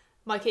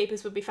 my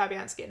keepers would be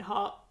Fabianski and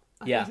Hart,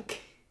 I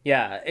think.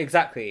 Yeah,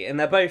 exactly. And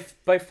they're both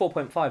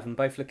 4.5 and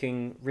both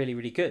looking really,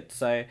 really good.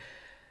 So,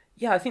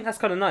 yeah, I think that's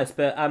kind of nice.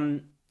 But,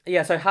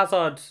 yeah, so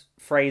Hazard,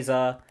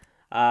 Fraser,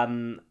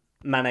 Mane,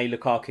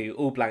 Lukaku,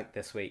 all blank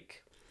this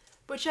week.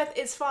 Which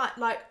is fine.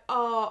 Like,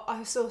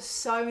 I saw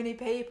so many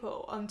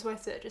people on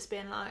Twitter just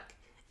being like,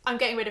 I'm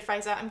getting rid of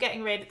Fraser,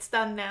 it's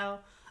done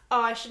now.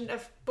 Oh, I shouldn't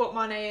have bought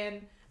Mane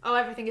in. Oh,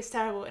 everything is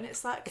terrible. And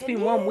it's like, it's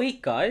been 1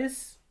 week,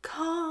 guys.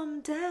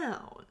 Calm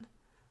down.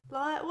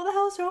 Like, what the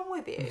hell's wrong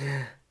with you?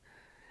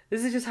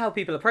 This is just how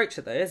people approach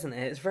it, though, isn't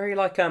it? It's very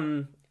like,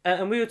 and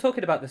we were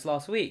talking about this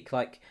last week.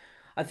 Like,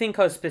 I think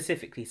I was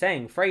specifically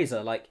saying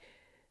Fraser, like,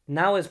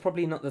 now is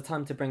probably not the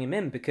time to bring him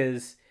in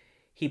because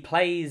he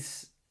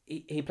plays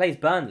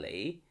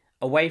Burnley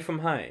away from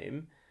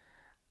home,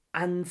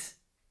 and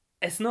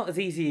it's not as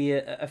easy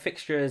a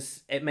fixture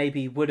as it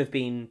maybe would have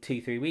been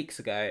 2-3 weeks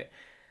ago.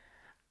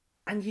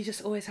 And you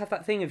just always have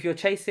that thing of you're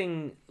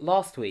chasing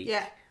last week,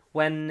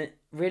 when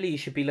really you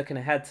should be looking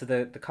ahead to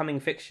the coming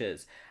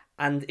fixtures.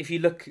 And if you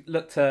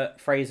looked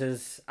at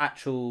Fraser's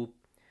actual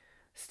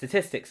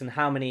statistics and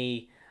how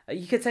many,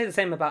 you could say the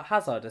same about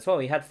Hazard as well.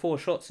 He had 4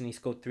 shots and he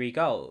scored 3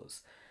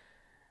 goals.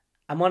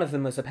 And one of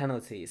them was a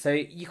penalty. So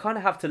you kind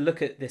of have to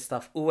look at this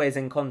stuff always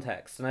in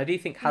context. And I do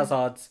think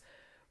Hazard's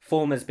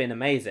form has been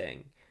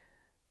amazing.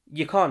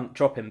 You can't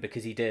drop him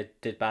because he did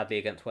badly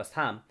against West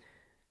Ham.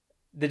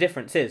 The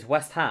difference is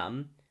West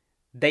Ham,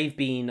 they've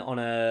been on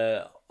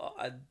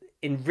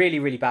in really,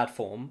 really bad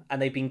form,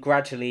 and they've been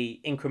gradually,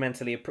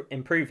 incrementally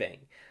improving.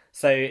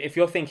 So if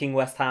you're thinking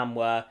West Ham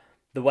were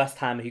the West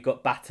Ham who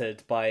got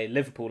battered by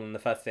Liverpool on the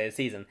first day of the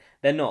season,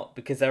 they're not,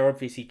 because they're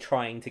obviously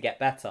trying to get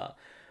better.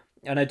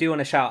 And I do want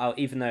to shout out,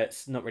 even though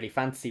it's not really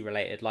fantasy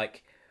related,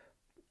 like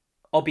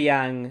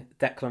Obiang,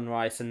 Declan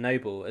Rice and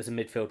Noble as a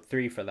midfield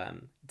 3 for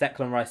them.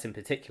 Declan Rice in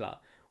particular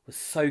was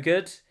so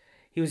good.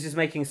 He was just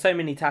making so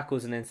many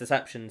tackles and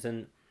interceptions,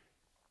 and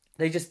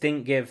they just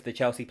didn't give the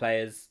Chelsea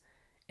players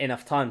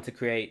enough time to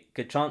create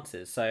good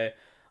chances. So I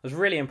was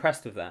really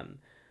impressed with them.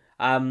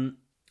 And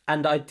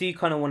I do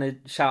kind of want to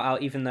shout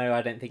out, even though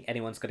I don't think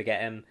anyone's going to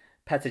get him,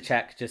 Petr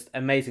Cech, just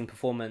amazing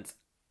performance.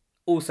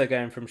 Also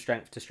going from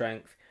strength to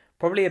strength.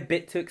 Probably a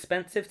bit too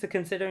expensive to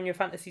consider in your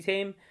fantasy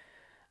team.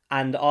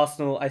 And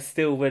Arsenal, I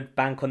still would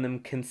bank on them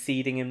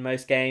conceding in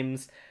most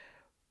games.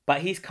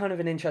 But he's kind of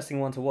an interesting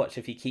one to watch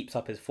if he keeps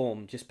up his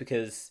form, just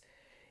because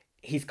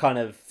he's kind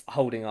of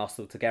holding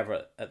Arsenal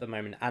together at the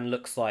moment and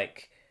looks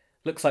like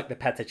the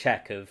Petr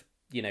Cech of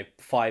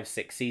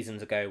 5-6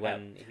 seasons ago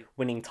when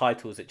winning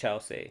titles at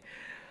Chelsea.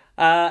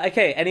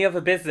 Okay, any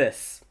other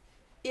business?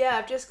 Yeah,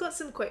 I've just got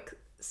some quick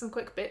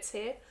bits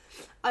here.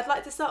 I'd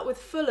like to start with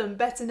Fulham.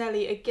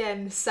 Bettinelli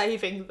again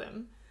saving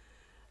them.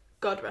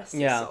 God rest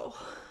his soul.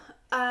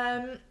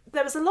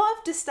 There was a lot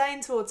of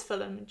disdain towards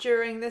Fulham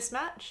during this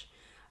match.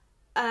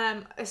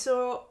 I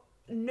saw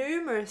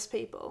numerous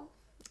people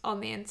on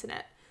the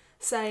internet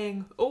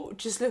saying, "Oh,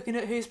 just looking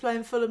at who's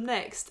playing Fulham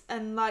next,"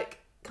 and like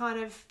kind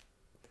of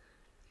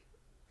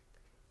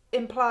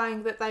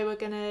implying that they were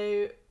going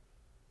to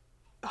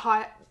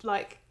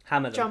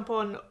hammer them.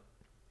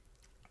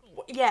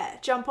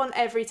 jump on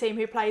every team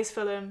who plays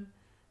Fulham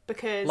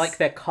because like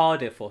they're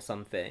Cardiff or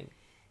something.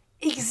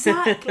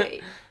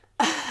 Exactly.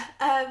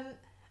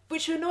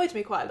 Which annoyed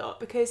me quite a lot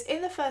because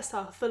in the first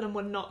half Fulham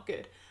were not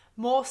good.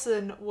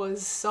 Mawson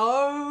was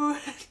so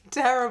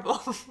terrible.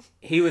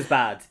 He was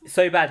bad.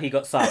 So bad he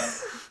got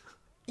subbed.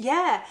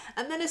 Yeah,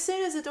 and then as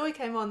soon as Adoy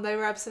came on, they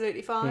were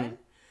absolutely fine.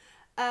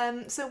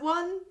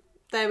 So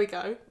there we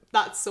go.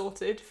 that's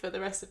sorted for the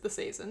rest of the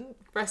season.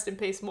 Rest in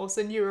peace,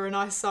 Mawson. You were a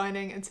nice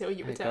signing until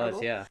you were terrible.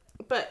 God, yeah.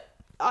 But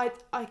I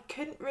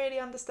couldn't really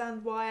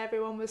understand why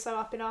everyone was so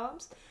up in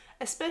arms,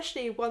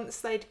 especially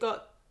once they'd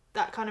got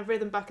that kind of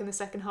rhythm back in the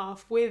second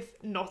half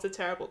with not a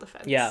terrible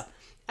defence. Yeah.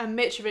 And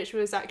Mitrovic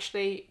was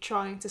actually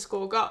trying to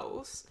score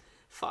goals,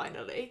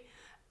 finally.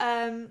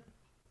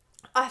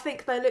 I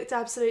think they looked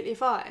absolutely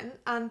fine.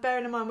 And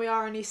bearing in mind we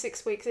are only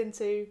 6 weeks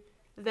into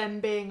them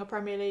being a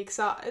Premier League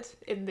side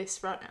in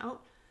this run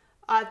out,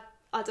 I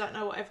don't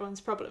know what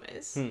everyone's problem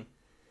is.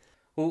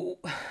 Well,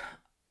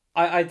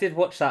 I did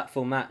watch that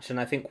full match, and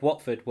I think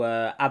Watford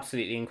were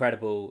absolutely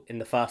incredible in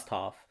the first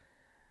half,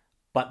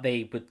 but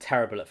they were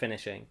terrible at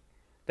finishing.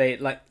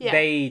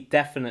 They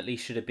definitely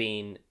should have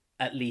been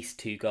at least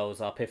 2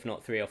 goals up, if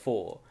not 3 or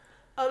 4.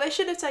 Oh, they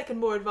should have taken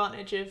more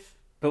advantage of.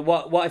 But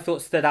what I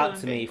thought stood out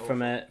to me Fulham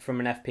being from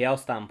an FPL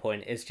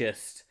standpoint is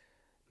just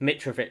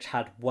Mitrovic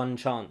had 1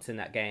 chance in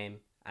that game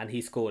and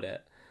he scored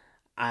it.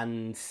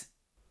 And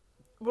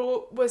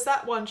Well, was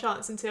that 1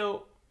 chance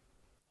until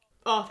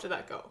after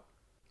that goal?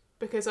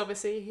 Because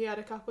obviously he had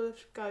a couple of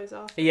goes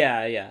after.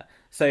 yeah.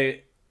 So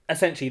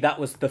essentially that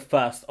was the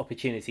first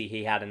opportunity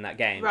he had in that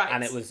game, Right.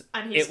 and it was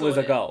And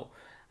a goal.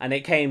 And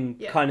it came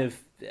Yeah. kind of,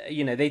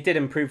 they did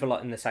improve a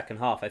lot in the second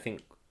half. I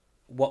think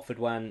Watford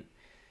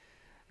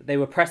they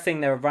were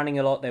pressing, they were running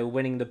a lot, they were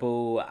winning the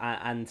ball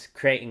and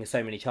creating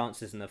so many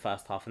chances in the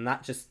first half. And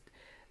that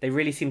they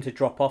really seemed to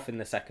drop off in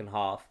the second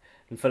half,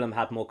 and Fulham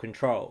had more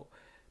control.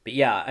 But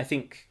yeah, I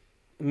think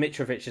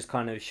Mitrovic is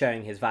kind of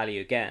showing his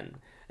value again.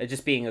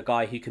 Just being a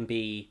guy who can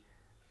be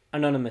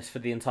anonymous for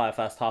the entire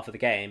first half of the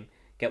game,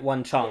 get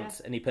 1 chance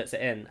and he puts it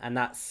in. And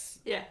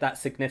that's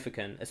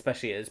significant,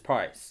 especially at his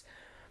price.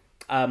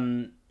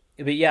 But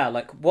yeah,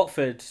 like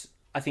Watford,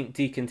 I think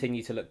do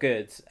continue to look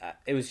good.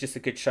 It was just a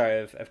good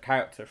show of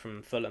character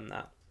from Fulham,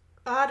 that.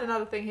 I had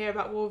another thing here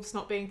about Wolves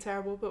not being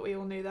terrible, but we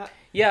all knew that.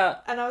 Yeah.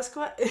 And I was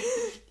quite...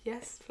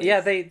 Yes, please.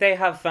 Yeah, they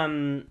have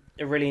a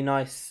really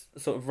nice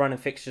sort of run of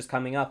fixtures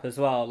coming up as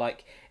well.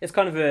 Like, it's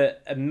kind of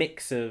a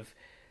mix of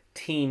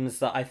teams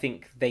that I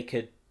think they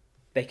could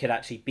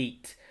actually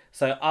beat.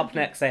 So up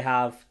next they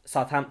have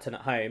Southampton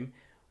at home,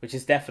 which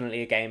is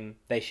definitely a game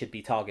they should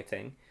be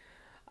targeting.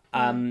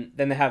 Then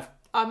they have...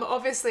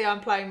 I'm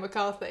playing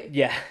McCarthy.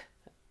 Yeah,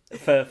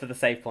 for the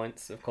save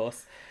points, of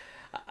course.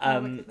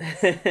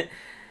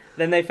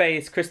 Then they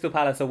face Crystal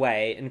Palace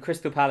away, and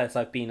Crystal Palace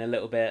I've been a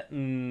little bit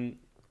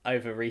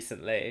over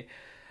recently.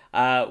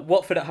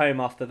 Watford at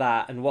home after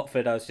that, and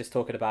Watford I was just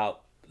talking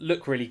about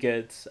look really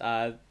good.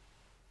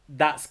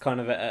 That's kind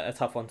of a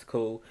tough one to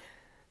call.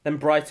 Then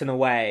Brighton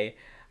away,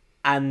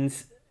 and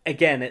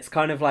again it's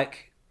kind of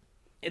like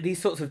these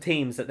sorts of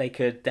teams that they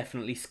could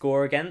definitely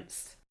score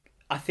against.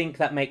 I think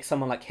that makes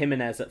someone like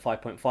Jimenez at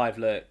 5.5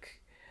 look...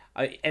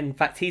 in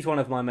fact, he's one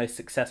of my most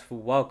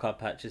successful wildcard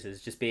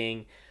purchases, just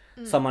being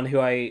someone who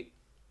I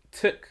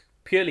took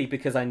purely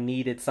because I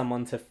needed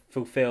someone to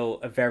fulfill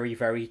a very,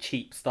 very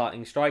cheap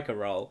starting striker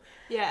role.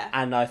 Yeah.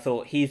 And I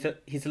thought he's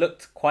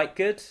looked quite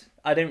good.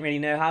 I don't really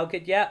know how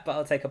good yet, but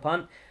I'll take a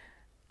punt.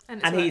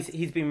 And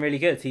he's been really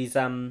good. He's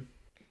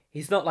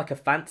not like a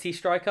fancy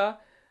striker,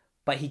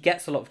 but he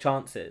gets a lot of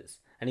chances,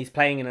 and he's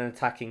playing in an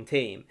attacking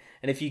team.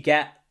 And if you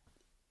get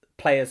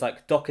players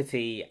like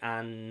Doherty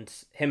and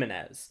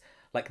Jimenez,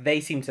 like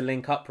they seem to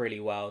link up really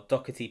well.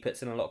 Doherty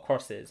puts in a lot of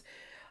crosses.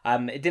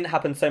 It didn't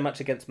happen so much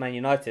against Man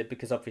United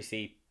because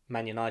obviously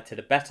Man United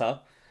are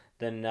better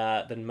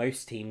than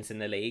most teams in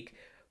the league,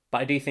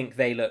 but I do think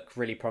they look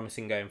really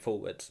promising going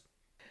forward.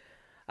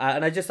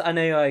 And I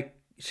know I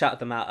shouted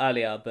them out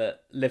earlier,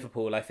 but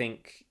Liverpool, I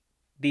think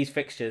these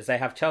fixtures, they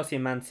have Chelsea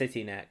and Man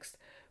City next,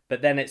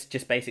 but then it's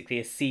just basically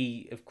a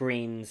sea of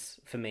greens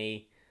for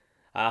me.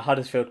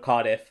 Huddersfield,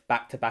 Cardiff,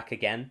 back-to-back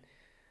again.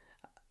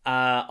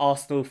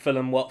 Arsenal,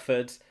 Fulham,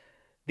 Watford.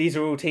 These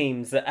are all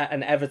teams,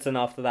 and Everton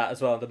after that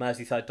as well, the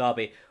Merseyside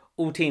derby,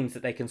 all teams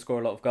that they can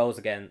score a lot of goals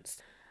against.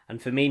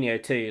 And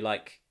Firmino too,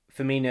 like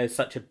Firmino's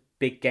such a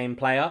big game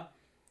player.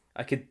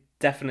 I could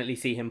definitely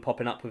see him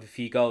popping up with a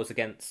few goals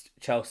against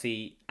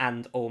Chelsea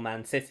and or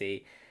Man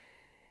City.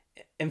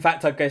 In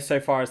fact, I'd go so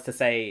far as to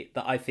say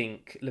that I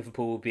think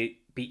Liverpool will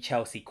beat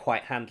Chelsea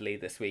quite handily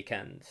this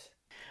weekend.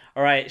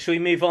 All right, shall we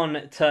move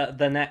on to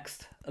the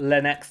next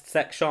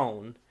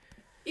section?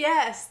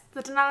 Yes,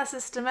 the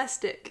Analysis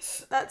Domestic.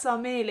 That's our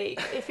melee.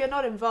 If you're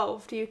not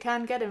involved, you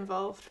can get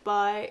involved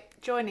by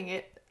joining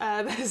it.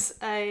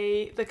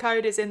 The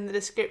code is in the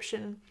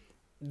description.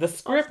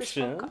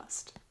 Description? Of this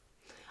podcast.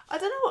 I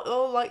don't know what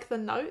all like the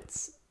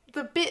notes.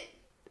 The bit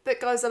that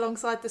goes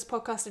alongside this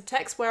podcast of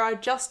text where I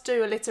just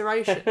do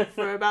alliteration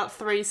for about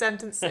 3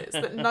 sentences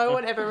that no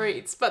one ever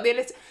reads. But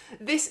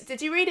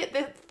did you read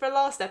it for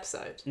last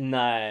episode?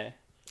 No.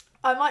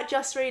 I might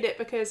just read it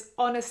because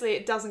honestly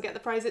it doesn't get the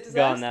praise it deserves.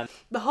 Go on then.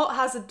 The hot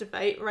hazard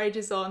debate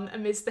rages on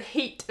amidst the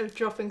heat of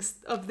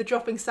the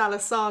dropping Salah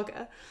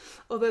saga,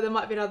 although there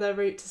might be another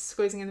route to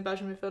squeezing in the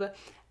Belgian midfielder.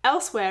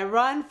 Elsewhere,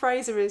 Ryan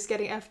Fraser is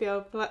getting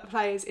FPL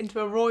players into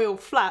a royal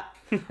flat,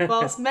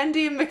 whilst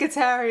Mendy and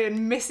Mkhitaryan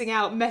missing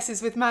out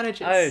messes with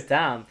managers. Oh,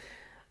 damn.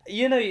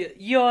 You know,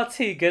 you are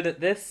too good at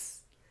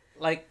this.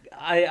 Like,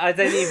 I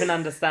don't even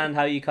understand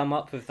how you come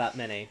up with that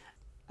many.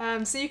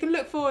 So you can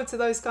look forward to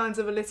those kinds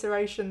of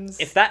alliterations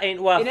If that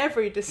ain't worth... in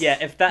every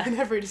in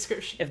every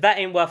description. If that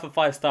ain't worth a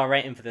 5-star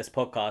rating for this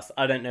podcast,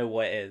 I don't know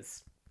what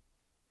is.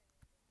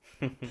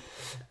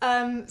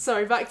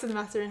 Sorry, back to the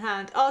matter in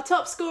hand. Our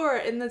top scorer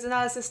in the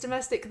Analysis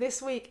Domestic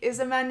this week is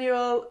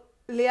Emmanuel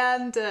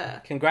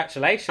Leander.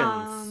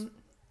 Congratulations.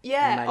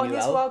 Yeah, on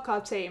his Emmanuel.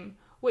 wildcard team,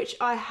 which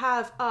I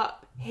have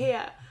up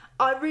here.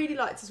 I really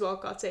liked his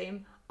wildcard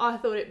team. I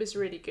thought it was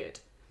really good.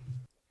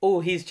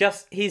 Oh,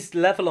 he's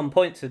level on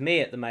points with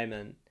me at the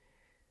moment.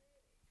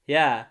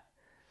 Yeah.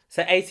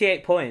 So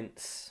 88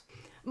 points.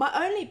 My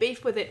only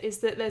beef with it is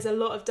that there's a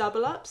lot of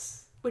double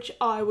ups, which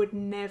I would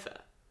never.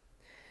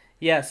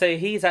 Yeah, so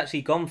he's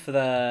actually gone for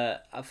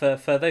the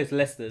for those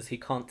listeners who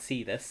can't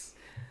see this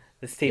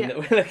team that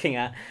we're looking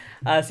at.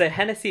 So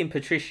Hennessy and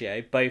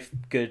Patricio, both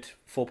good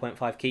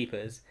 4.5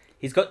 keepers.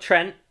 He's got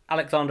Trent,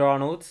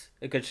 Alexander-Arnold,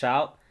 a good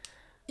shout.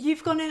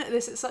 You've gone in at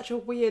this in such a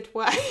weird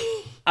way.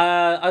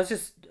 I was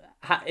just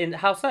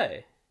how so?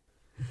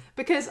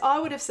 Because I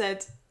would have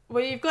said,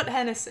 well, you've got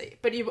Hennessy,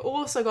 but you've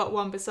also got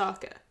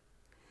Wan-Bissaka.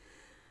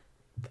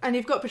 And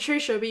you've got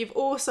Patricio, but you've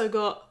also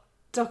got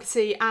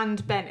Doherty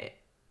and Bennett.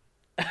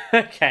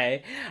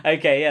 Okay,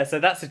 yeah, so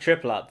that's a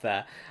triple up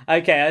there.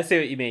 Okay, I see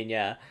what you mean,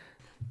 yeah.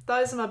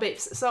 Those are my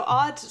beefs. So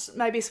I'd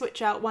maybe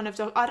switch out one of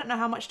I don't know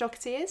how much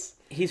Doherty is.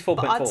 He's 4.4.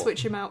 But I'd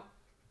switch him out.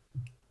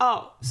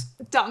 Oh,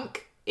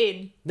 Dunk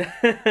in.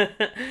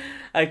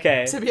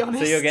 Okay. To be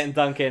honest. So you're getting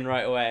Dunk in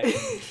right away.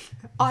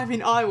 I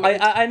mean, I would.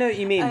 I know what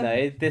you mean,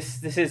 though.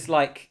 This is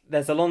like,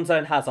 there's Alonso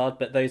and Hazard,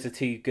 but those are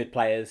two good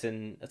players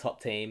in a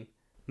top team.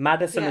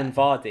 Maddison and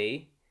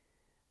Vardy.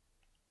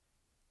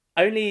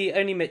 Only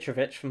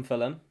Mitrovic from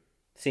Fulham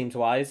seems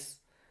wise.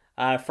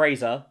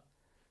 Fraser.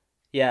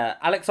 Yeah,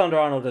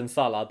 Alexander-Arnold and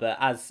Salah, but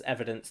as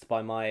evidenced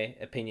by my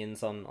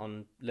opinions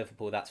on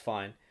Liverpool, that's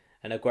fine.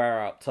 And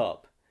Aguero up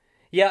top.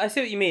 Yeah, I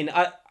see what you mean.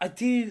 I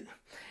do...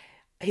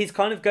 He's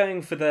kind of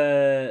going for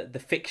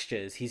the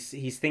fixtures.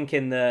 He's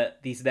thinking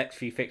that these next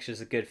few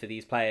fixtures are good for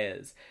these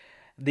players.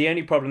 The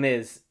only problem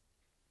is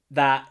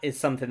that is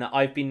something that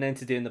I've been known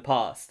to do in the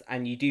past,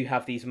 and you do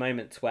have these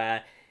moments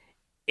where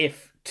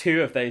if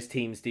two of those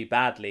teams do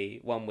badly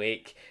one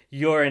week,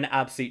 you're in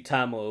absolute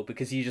turmoil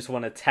because you just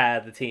want to tear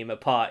the team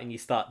apart and you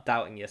start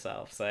doubting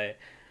yourself. So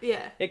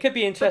yeah, it could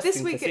be interesting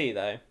to see,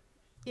 though.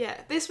 Yeah,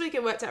 this week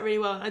it worked out really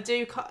well, and I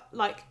do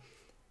like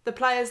the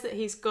players that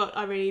he's got.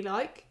 I really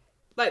like.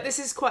 Like, this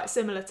is quite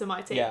similar to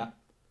my team. Yeah.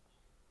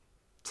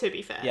 To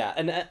be fair. Yeah,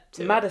 and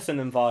Maddison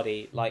and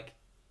Vardy, like,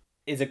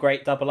 is a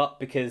great double up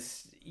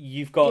because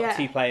you've got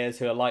two players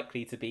who are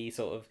likely to be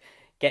sort of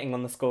getting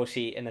on the score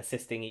sheet and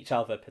assisting each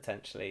other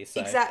potentially.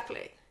 So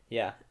exactly.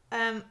 Yeah.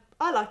 I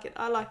like it.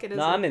 I like it.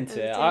 I'm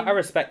into it. I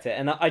respect it,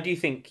 and I do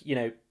think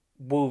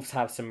Wolves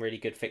have some really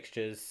good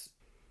fixtures.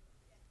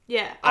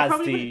 Yeah, I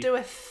probably wouldn't do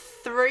a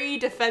 3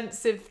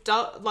 defensive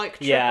triple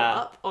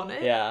up on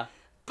it. Yeah.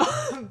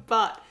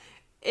 But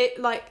it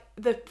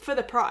for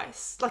the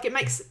price, it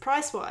makes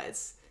price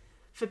wise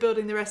for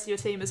building the rest of your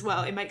team as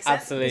well. It makes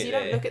sense because you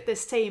don't look at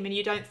this team and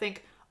you don't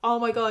think, oh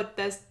my god,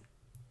 there's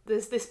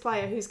this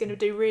player who's going to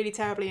do really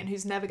terribly and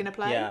who's never going to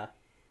play. Yeah.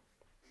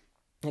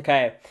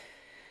 Okay.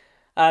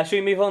 Should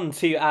we move on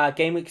to our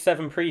Game Week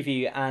 7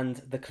 preview and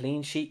the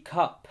Clean Sheet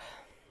Cup?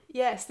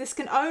 Yes, this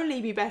can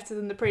only be better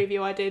than the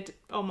preview I did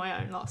on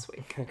my own last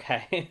week.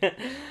 Okay.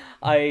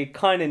 I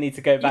kind of need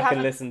to go back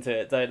and listen to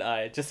it, don't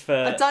I? Just for...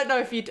 I don't know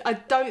if you... I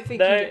don't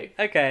think you do.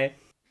 Okay.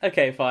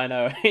 Okay, fine,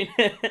 alright.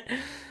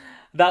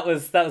 That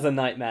was a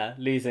nightmare,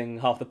 losing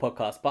half the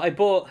podcast. But I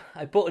bought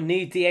a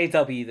new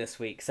DAW this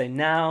week, so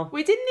now...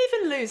 We didn't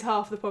even lose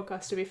half the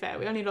podcast, to be fair.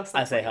 We only lost...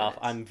 I say half.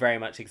 I'm very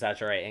much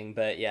exaggerating,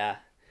 but yeah.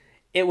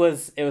 It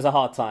was a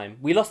hard time.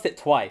 We lost it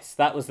twice.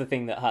 That was the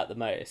thing that hurt the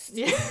most.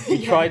 Yeah.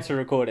 We tried to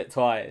record it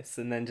twice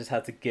and then just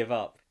had to give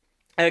up.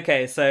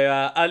 Okay,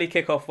 so early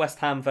kickoff, West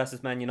Ham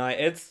versus Man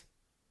United.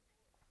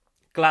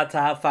 Glad to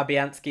have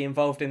Fabianski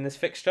involved in this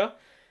fixture.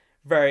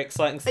 Very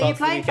exciting start. Are you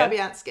playing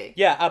Fabianski?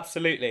 Yeah,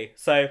 absolutely.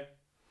 So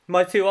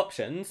my two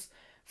options,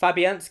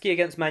 Fabianski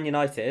against Man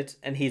United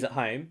and he's at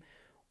home,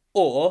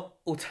 or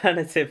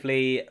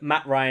alternatively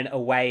Matt Ryan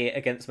away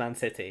against Man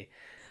City.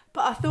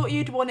 But I thought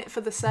you'd want it for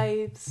the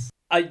saves.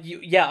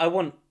 I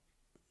want...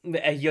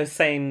 You're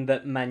saying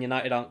that Man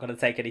United aren't going to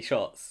take any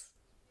shots?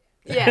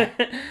 Yeah.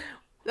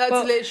 That's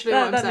literally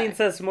what I'm saying. That means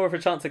there's more of a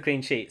chance of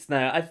clean sheets.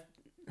 No,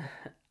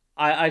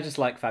 I just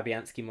like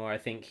Fabianski more. I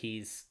think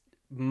he's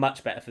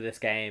much better for this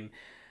game.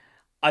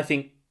 I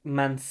think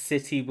Man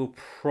City will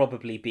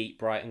probably beat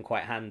Brighton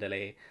quite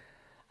handily.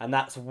 And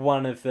that's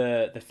one of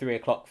the 3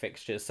 o'clock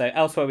fixtures. So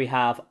elsewhere we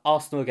have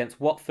Arsenal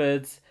against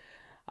Watford.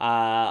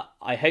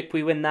 I hope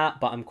we win that,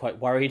 but I'm quite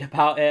worried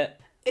about it.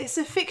 It's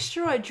a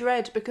fixture I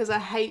dread because I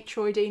hate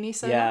Troy Deeney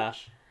so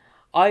much.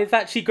 I've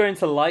actually grown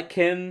to like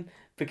him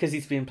because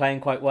he's been playing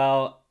quite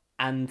well,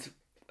 and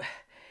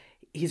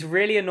he's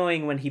really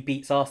annoying when he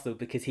beats Arsenal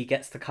because he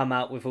gets to come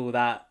out with all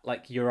that,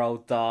 like, your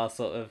old Dar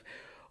sort of,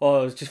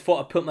 "Oh, I just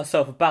thought I'd put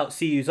myself about,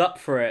 see who's up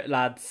for it,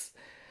 lads."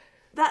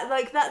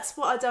 That's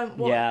what I don't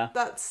want. Yeah.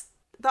 That's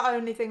the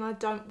only thing I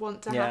don't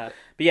want to happen.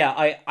 But yeah,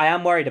 I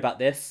am worried about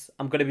this.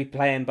 I'm going to be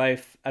playing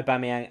both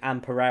Aubameyang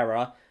and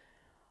Pereira.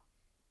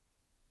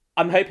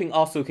 I'm hoping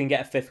Arsenal can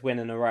get a 5th win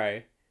in a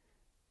row,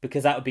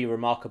 because that would be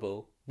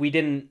remarkable.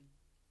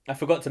 I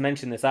forgot to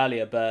mention this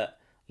earlier, but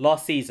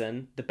last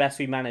season, the best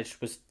we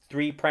managed was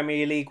 3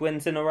 Premier League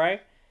wins in a row.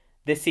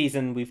 This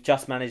season, we've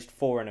just managed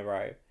 4 in a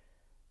row.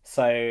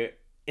 So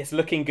it's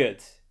looking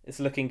good.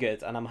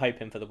 And I'm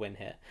hoping for the win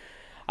here.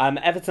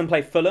 Everton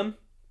play Fulham.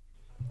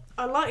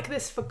 I like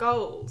this for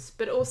goals,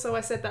 but also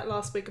I said that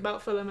last week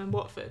about Fulham and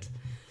Watford.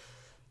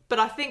 But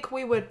I think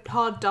we were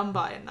hard done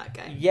by in that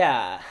game.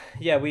 Yeah,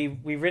 we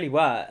really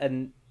were.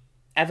 And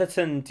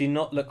Everton do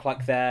not look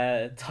like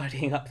they're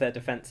tidying up their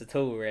defence at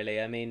all,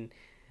 really. I mean,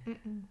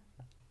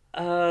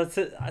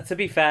 to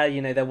be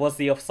fair, there was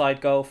the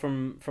offside goal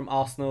from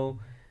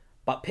Arsenal,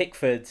 but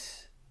Pickford,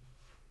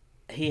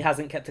 he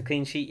hasn't kept a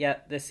clean sheet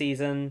yet this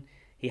season.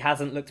 He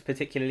hasn't looked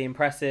particularly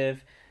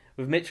impressive.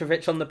 With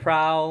Mitrovic on the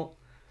prowl,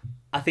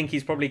 I think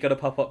he's probably going to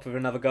pop up with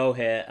another goal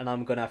here, and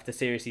I'm going to have to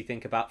seriously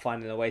think about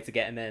finding a way to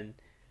get him in.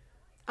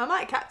 I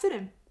might captain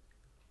him.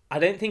 I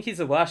don't think he's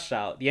the worst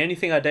shout. The only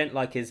thing I don't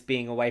like is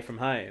being away from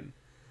home.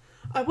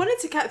 I wanted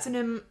to captain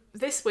him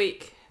this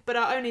week, but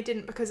I only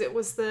didn't because it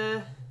was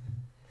the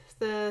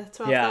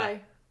 12th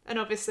day. And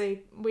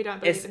obviously, we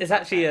don't believe in It's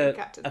actually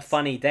captains. a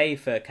funny day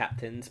for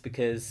captains,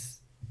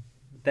 because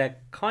there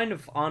kind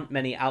of aren't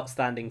many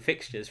outstanding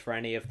fixtures for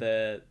any of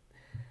the...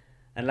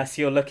 Unless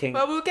you're looking...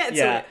 Well, we'll get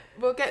to it.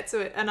 We'll get to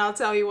it, and I'll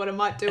tell you what I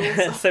might do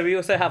also. So we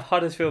also have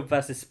Huddersfield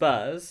versus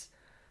Spurs.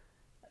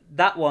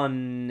 That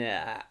one...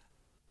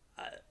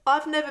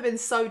 I've never been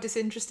so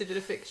disinterested in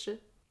a fixture.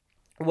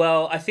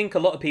 Well, I think a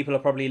lot of people are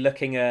probably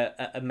looking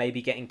at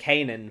maybe getting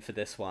Kane in for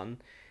this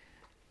one.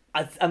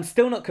 I'm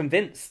still not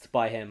convinced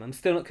by him. I'm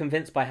still not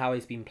convinced by how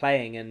he's been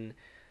playing, and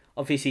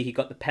obviously he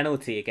got the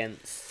penalty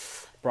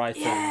against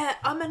Brighton. Yeah,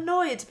 I'm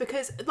annoyed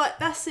because,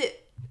 that's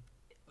it.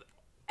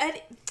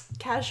 Any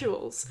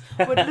casuals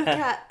would look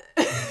at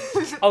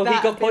Oh,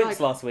 he got points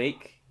last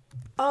week.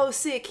 Oh,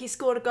 sick, he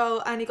scored a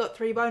goal and he got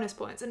 3 bonus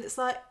points. And it's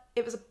like,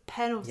 it was a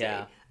penalty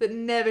that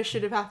never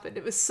should have happened.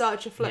 It was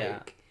such a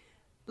fluke.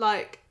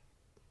 Yeah.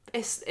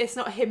 It's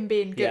not him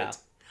being good. Yeah.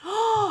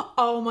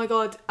 Oh my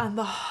God. And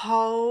the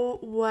whole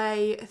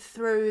way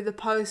through the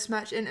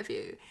post-match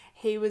interview,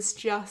 he was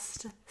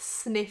just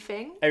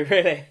sniffing. Oh,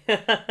 really?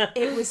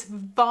 It was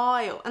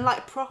vile. And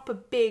proper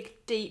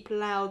big, deep,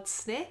 loud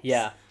sniffs.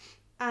 Yeah.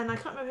 And I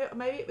can't remember,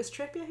 maybe it was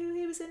Trippier who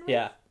he was in with?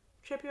 Yeah.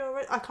 Trippier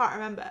or... I can't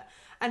remember.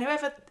 And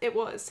whoever it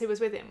was who was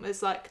with him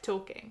was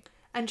talking.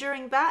 And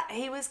during that,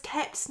 he was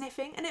kept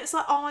sniffing. And it was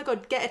like, oh my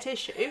God, get a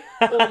tissue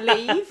or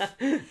leave.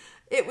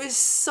 It was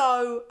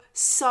so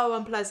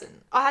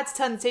unpleasant. I had to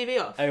turn the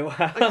TV off. Oh,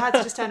 wow. I had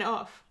to just turn it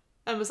off.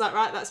 And was like,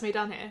 right, that's me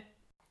done here.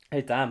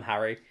 Oh, damn,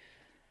 Harry.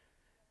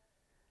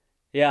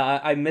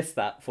 Yeah, I missed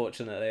that,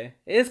 fortunately.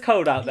 It is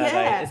cold out there,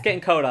 though. It's getting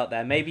cold out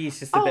there. Maybe he's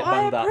just a bit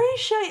bummed up. I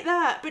appreciate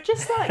that. But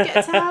just,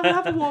 get to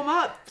have a warm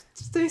up.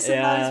 Just do some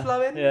nose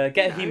blowing. Yeah,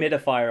 get a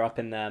humidifier up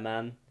in there,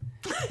 man.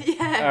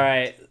 Yeah. All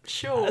right.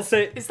 Sure.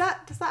 So, does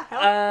that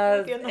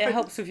help? It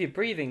helps with your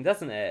breathing,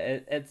 doesn't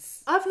it?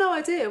 It's... I've no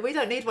idea. We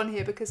don't need one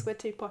here because we're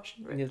too posh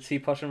and rich. You're too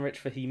posh and rich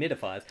for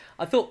humidifiers.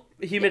 I thought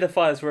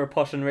humidifiers were a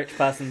posh and rich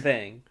person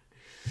thing.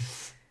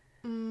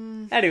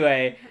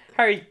 Anyway,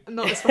 Harry...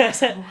 Not as far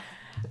as I want.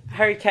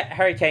 Harry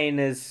Kane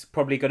is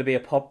probably going to be a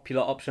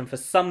popular option for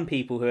some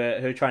people who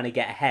are trying to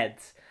get ahead,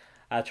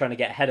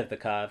 of the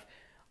curve.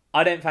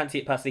 I don't fancy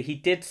it personally. He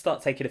did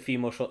start taking a few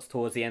more shots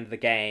towards the end of the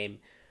game,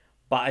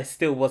 but I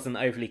still wasn't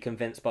overly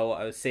convinced by what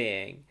I was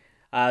seeing.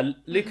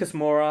 Lucas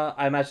Moura,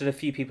 I imagine a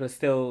few people are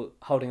still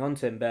holding on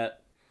to him,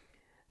 but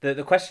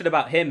the question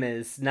about him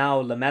is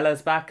now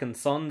Lamella's back and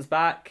Son's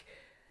back.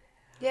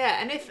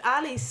 Yeah, and if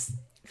Ali's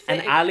fit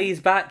and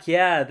Ali's back,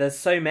 there's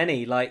so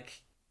many,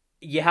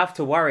 you have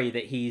to worry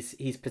that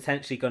he's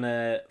potentially going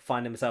to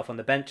find himself on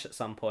the bench at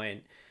some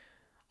point.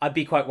 I'd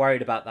be quite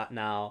worried about that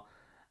now,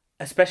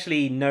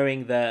 especially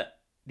knowing that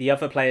the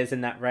other players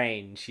in that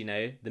range,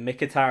 the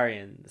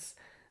Mkhitaryan's,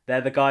 they're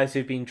the guys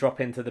who've been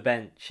dropped into the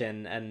bench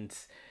and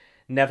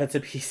never to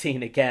be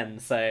seen again.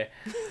 So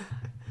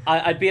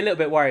I'd be a little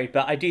bit worried,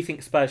 but I do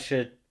think Spurs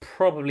should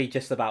probably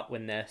just about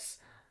win this.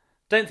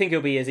 Don't think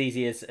it'll be as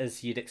easy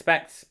as you'd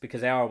expect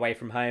because they are away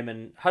from home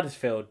and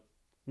Huddersfield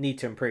need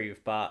to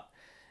improve, but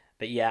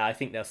yeah, I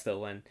think they'll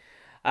still win.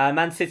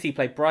 Man City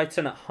play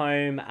Brighton at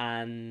home,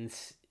 and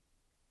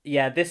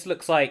this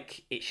looks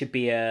like it should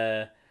be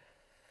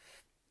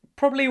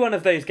probably one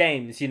of those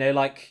games,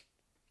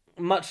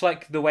 much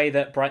like the way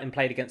that Brighton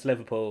played against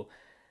Liverpool.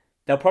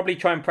 They'll probably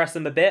try and press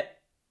them a bit,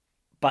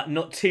 but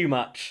not too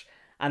much,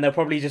 and they'll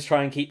probably just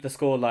try and keep the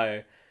score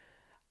low.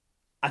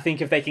 I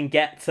think if they can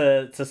get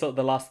to sort of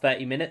the last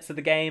 30 minutes of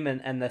the game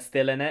and they're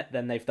still in it,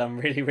 then they've done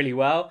really, really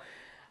well.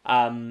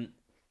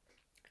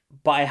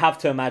 But I have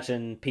to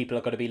imagine people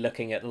are going to be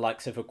looking at the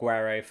likes of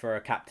Aguero for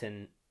a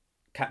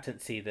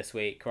captaincy this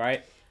week,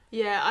 right?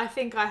 Yeah, I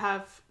think I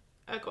have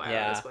Aguero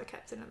Yeah. as my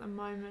captain at the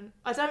moment.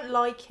 I don't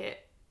like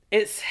it.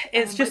 It's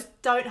just... I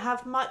don't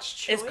have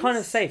much choice. It's kind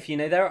of safe, you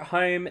know. They're at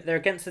home. They're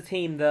against a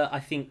team that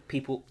I think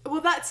people... Well,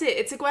 that's it.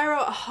 It's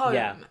Aguero at home.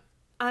 Yeah.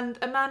 And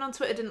a man on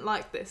Twitter didn't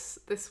like this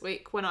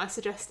week when I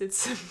suggested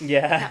some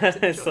Yeah,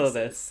 captain I saw choices.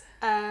 this.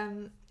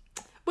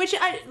 Which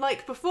I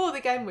like before the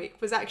game week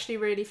was actually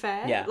really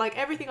fair. Yeah. Like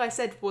everything I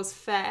said was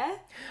fair.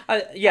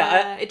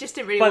 It just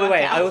didn't really by work the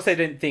way, out. I also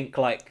didn't think,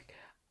 like...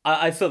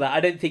 I saw that. I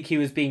don't think he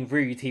was being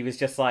rude. He was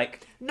just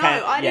like... No,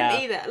 I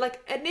didn't either.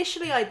 Like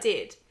initially I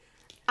did.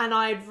 And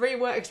I'd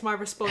reworked my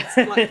response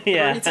like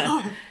Yeah. 3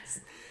 times.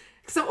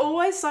 Because I'm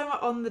always so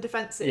much on the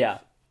defensive. Yeah.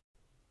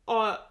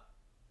 Or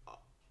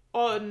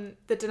on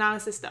the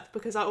analysis stuff,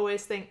 because I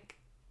always think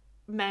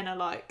men are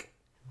like,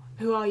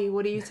 who are you?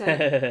 What are you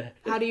saying?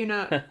 How do you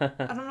know?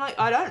 And I'm like,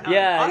 I don't know.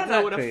 Yeah, I don't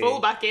know what a exactly.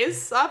 fullback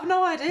is. I have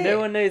no idea. No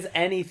one knows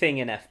anything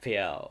in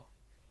FPL.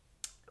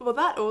 Well,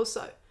 that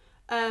also.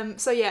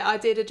 So yeah, I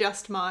did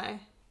adjust my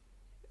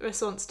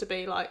response to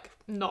be like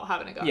not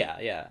having a go.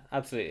 Yeah,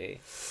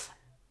 absolutely.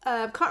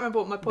 Can't remember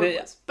what my point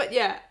was, but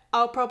yeah,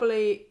 I'll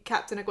probably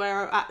captain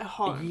Aguero at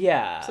home.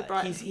 Yeah, to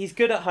Brighton. he's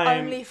good at home.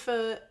 Only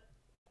for,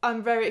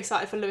 I'm very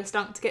excited for Lewis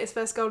Dunk to get his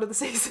first goal of the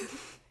season.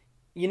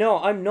 You know,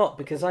 I'm not,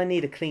 because I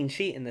need a clean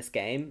sheet in this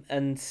game,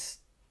 and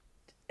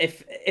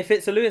if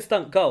it's a Lewis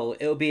Dunk goal,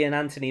 it'll be an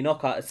Anthony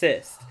Knockout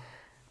assist,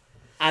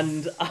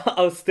 and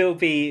I'll still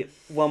be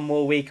one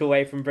more week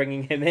away from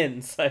bringing him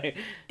in. So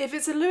If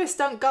it's a Lewis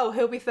Dunk goal,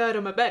 he'll be third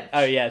on my bench.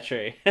 oh yeah,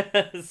 true.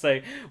 So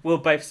we'll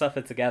both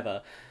suffer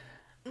together.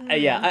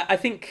 I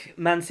think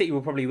Man City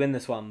will probably win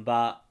this one,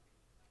 but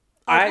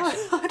I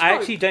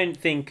actually don't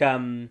think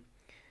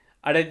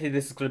I don't think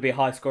this is going to be a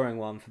high scoring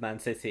one for Man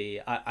City.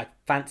 I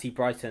fancy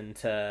Brighton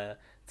to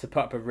put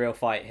up a real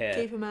fight here.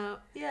 Keep him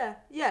out. Yeah.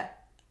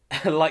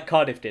 Like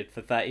Cardiff did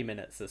for 30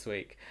 minutes this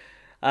week.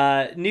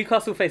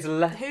 Newcastle face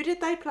Who did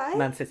they play?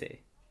 Man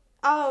City.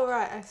 Oh,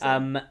 right, I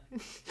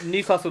see.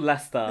 Newcastle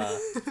Leicester.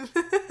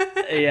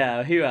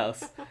 Yeah, who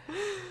else?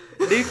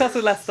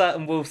 Newcastle Leicester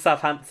and Wolves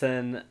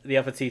Southampton, the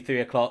other two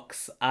 3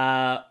 o'clocks.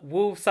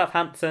 Wolves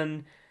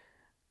Southampton,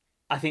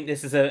 I think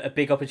this is a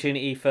big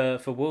opportunity for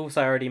Wolves.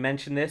 I already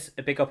mentioned this.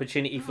 A big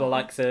opportunity for the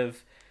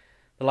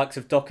likes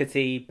of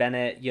Doherty,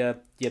 Bennett, your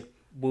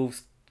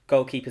Wolves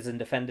goalkeepers and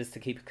defenders to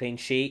keep a clean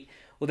sheet.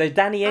 Although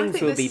Danny Ings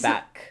will be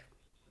back.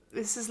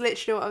 This is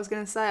literally what I was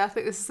going to say. I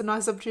think this is a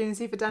nice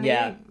opportunity for Danny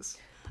Yeah. Ings.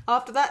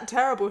 After that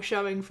terrible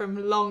showing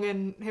from Long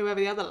and whoever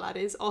the other lad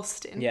is,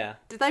 Austin. Yeah.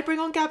 Did they bring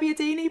on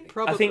Gabbiadini?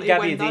 Probably. I think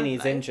When don't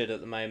Gabbiadini's they? injured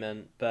at the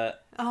moment,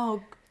 but...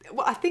 Oh,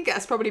 well, I think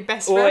that's probably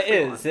best for Or it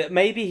everyone. is.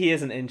 Maybe he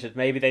isn't injured.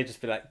 Maybe they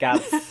just be like,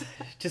 Gabs,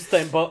 just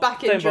don't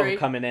bother injury.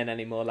 coming in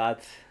anymore, lad.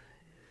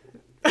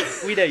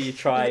 We know you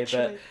try,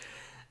 but...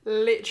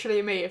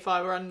 Literally me if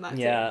I were on that team.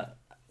 Yeah.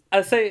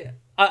 So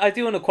I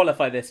do want to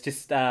qualify this,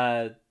 just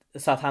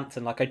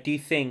Southampton. Like, I do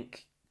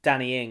think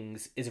Danny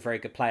Ings is a very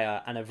good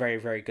player and a very,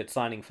 very good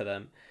signing for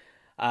them.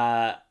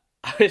 I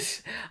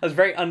was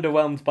very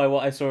underwhelmed by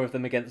what I saw of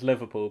them against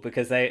Liverpool,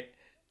 because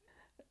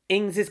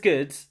Ings is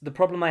good. The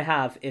problem I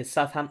have is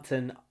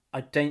Southampton,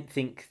 I don't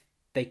think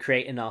they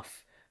create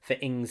enough for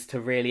Ings to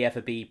really ever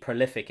be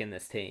prolific in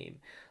this team.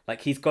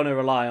 Like, he's going to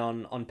rely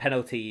on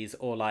penalties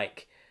or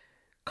like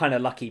kind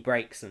of lucky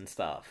breaks and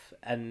stuff.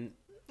 And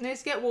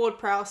Needs to get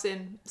Ward-Prowse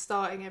in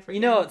starting every you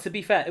know what, to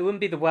be fair, it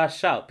wouldn't be the worst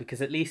shout, because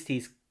at least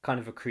he's kind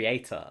of a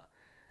creator.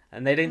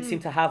 And they don't seem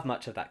to have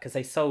much of that, because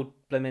they sold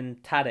blimmin'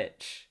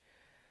 Tadic.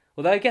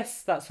 Although I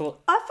guess that's what...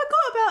 I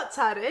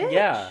forgot about Tadic.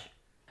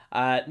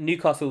 Yeah.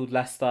 Newcastle,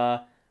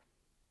 Leicester.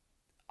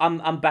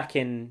 I'm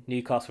backing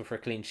Newcastle for a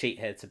clean sheet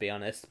here, to be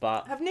honest.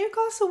 But Have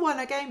Newcastle won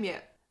a game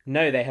yet?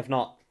 no, they have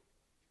not.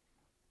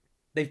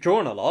 They've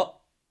drawn a lot,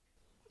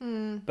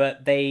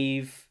 but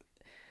they've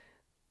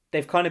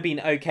kind of been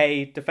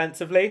okay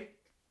defensively,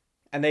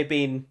 and they've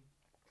been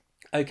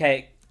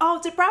okay. Oh,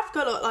 Dubravka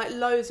got like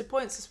loads of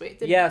points this week,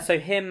 didn't Yeah, so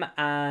him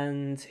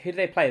and who did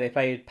they play? They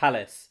played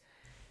Palace.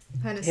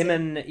 he? Hennessy.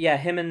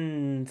 Him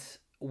and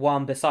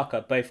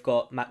Wan-Bissaka both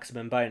got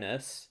maximum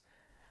bonus.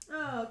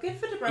 Oh, good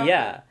for Dubravka.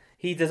 Yeah,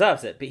 he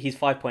deserves it, but he's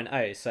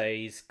 5.0, so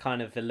he's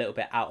kind of a little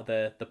bit out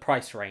of the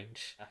price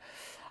range.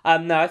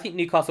 No, I think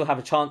Newcastle have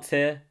a chance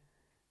here,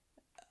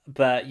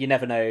 but you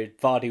never know.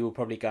 Vardy will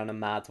probably go on a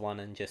mad one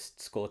and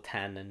just score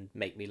 10 and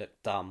make me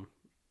look dumb,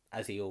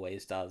 as he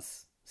always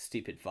does.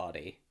 Stupid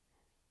Vardy.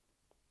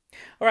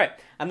 All right,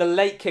 and the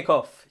late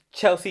kickoff,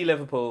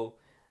 Chelsea-Liverpool,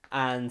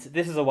 and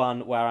this is a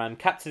one where I'm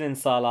captaining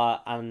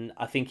Salah, and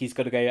I think he's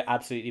got to go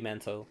absolutely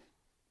mental.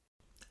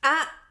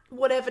 At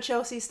whatever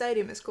Chelsea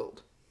stadium is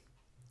called.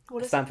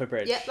 What is Stamford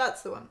Bridge. Yeah,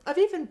 that's the one. I've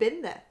even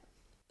been there.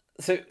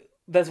 So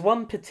there's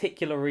one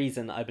particular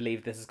reason I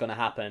believe this is going to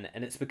happen,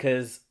 and it's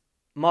because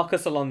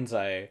Marcus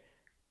Alonso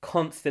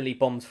constantly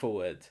bombs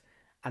forward,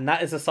 and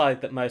that is a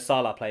side that Mo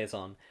Salah plays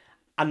on,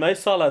 and Mo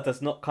Salah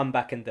does not come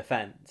back and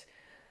defend.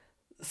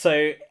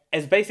 So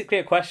it's basically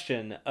a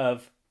question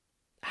of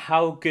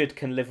how good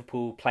can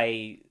Liverpool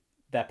play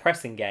their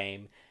pressing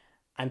game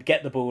and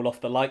get the ball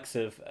off the likes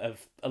of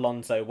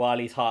Alonso while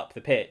he's high up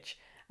the pitch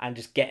and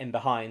just get in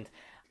behind.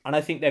 And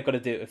I think they're going to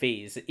do it with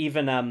ease.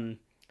 Even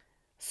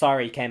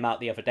Sarri came out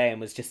the other day and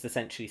was just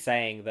essentially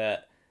saying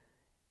that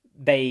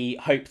they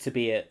hope to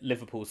be at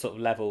Liverpool sort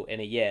of level in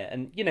a year.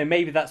 And, you know,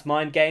 maybe that's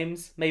mind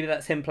games. Maybe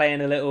that's him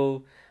playing a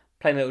little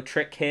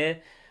trick here.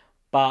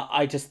 But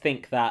I just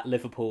think that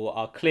Liverpool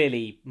are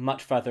clearly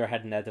much further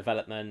ahead in their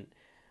development.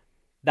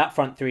 That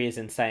front three is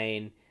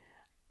insane.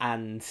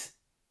 And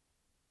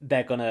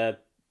they're gonna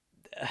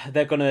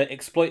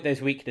exploit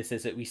those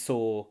weaknesses that we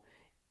saw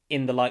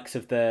in the likes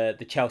of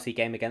the Chelsea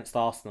game against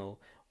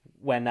Arsenal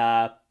when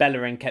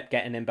Bellerin kept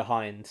getting in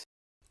behind.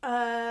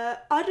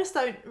 I just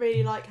don't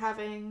really like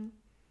having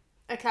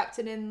a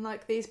captain in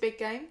like these big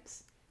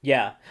games.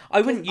 Yeah,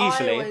 I wouldn't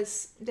usually.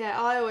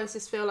 I always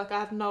just feel like I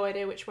have no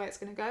idea which way it's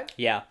going to go.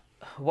 Yeah,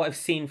 what I've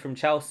seen from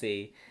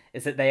Chelsea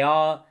is that they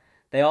are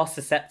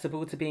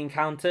susceptible to being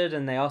countered,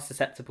 and they are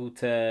susceptible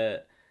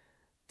to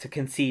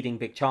conceding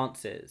big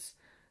chances.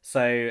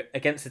 So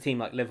against a team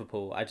like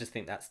Liverpool, I just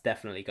think that's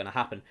definitely going to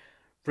happen.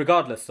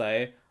 Regardless,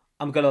 though,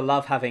 I'm going to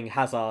love having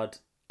Hazard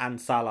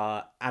and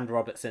Salah and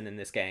Robertson in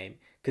this game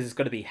because it's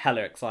going to be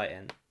hella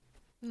exciting.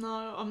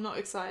 No, I'm not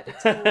excited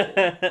at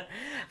all.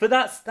 But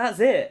that's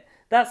it.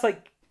 That's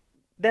like,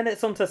 then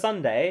it's on to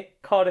Sunday,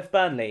 Cardiff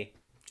Burnley.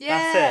 Yeah,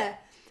 that's it.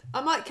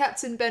 I might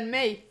captain Ben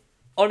Mee.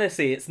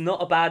 Honestly, it's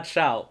not a bad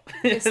shout.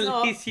 It's At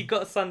not. least you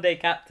got a Sunday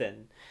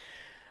captain.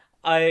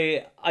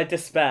 I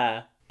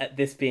despair at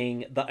this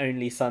being the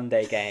only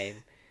Sunday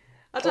game.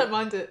 I don't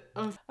mind it.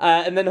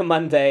 And then on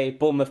Monday,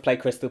 Bournemouth play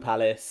Crystal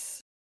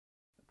Palace.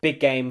 Big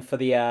game for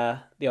the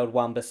old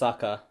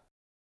Wan-Bissaka.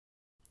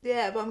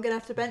 Yeah, but I'm going to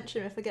have to bench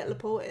him if I get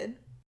Laporte in.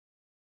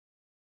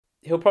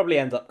 He'll probably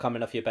end up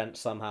coming off your bench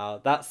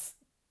somehow. That's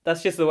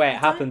just the way it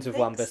happens with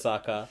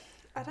Wan-Bissaka.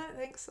 I don't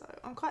think so.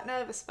 I'm quite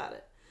nervous about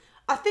it.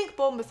 I think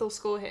Bournemouth will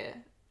score here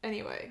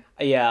anyway.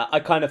 Yeah, I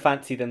kind of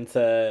fancy them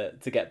to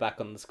get back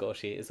on the score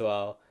sheet as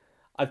well.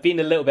 I've been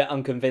a little bit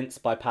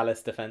unconvinced by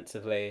Palace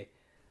defensively.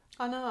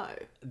 I know.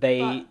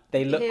 They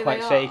look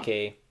quite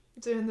shaky.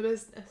 Doing the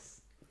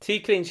business. 2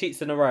 clean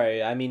sheets in a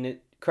row. I mean,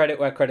 credit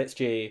where credit's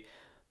due.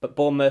 But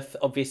Bournemouth,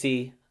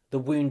 obviously, the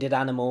wounded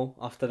animal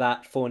after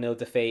that 4-0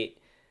 defeat.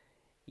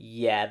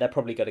 Yeah, they're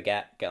probably going to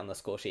get on the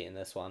score sheet in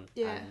this one.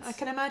 Yeah, I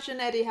can imagine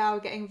Eddie Howe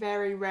getting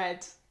very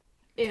red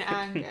in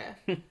anger.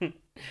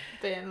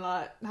 Being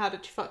like, how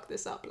did you fuck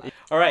this up? Like,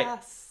 all right.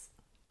 yes.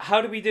 How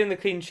did we do in the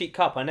Clean Sheet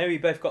Cup? I know we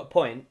both got a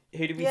point.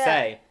 Who did we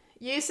say?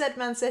 You said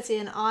Man City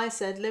and I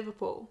said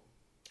Liverpool.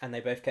 And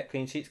they both kept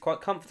clean sheets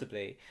quite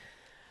comfortably.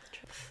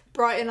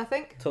 Brighton, I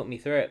think. Talk me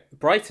through it.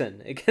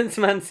 Brighton against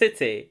Man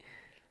City.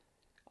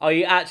 Are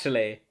you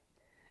actually?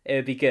 It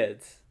would be good.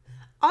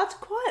 I'd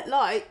quite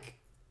like...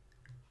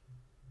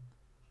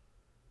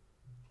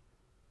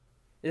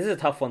 This is a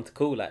tough one to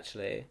call,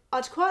 actually.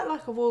 I'd quite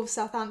like a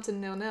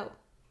Wolves-Southampton 0-0.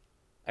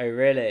 Oh,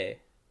 really?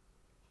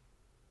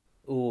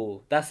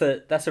 Ooh, that's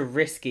a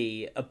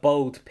risky, a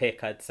bold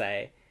pick, I'd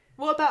say.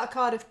 What about a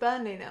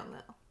Cardiff-Burnley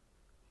 0-0?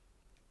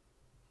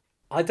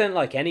 I don't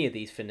like any of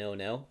these for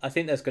 0-0. I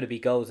think there's going to be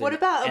goals in every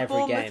game. What about a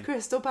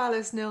Bournemouth-Crystal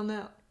Palace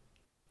 0-0?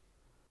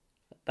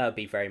 That would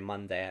be very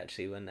Monday,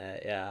 actually, wouldn't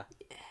it? Yeah.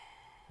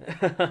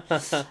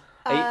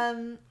 Are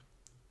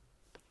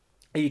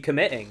you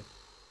committing?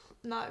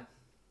 No.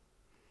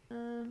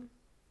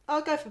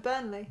 I'll go for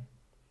Burnley.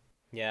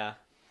 Yeah.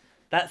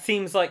 That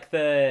seems like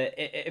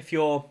if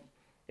you're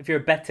a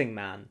betting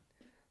man,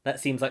 that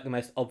seems like the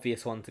most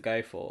obvious one to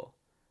go for.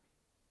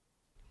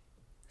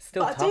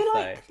 Still but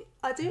tough,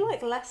 I do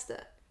like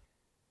Leicester.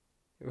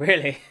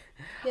 Really?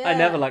 Yeah. I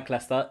never liked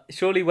Leicester.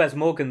 Surely Wes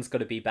Morgan's got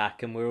to be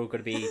back and we're all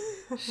going to be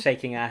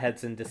shaking our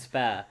heads in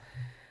despair.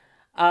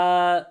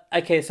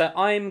 Okay, so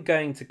I'm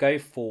going to go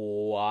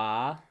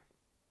for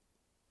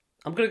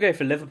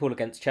Liverpool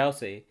against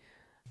Chelsea.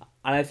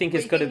 And I think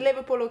it's got to...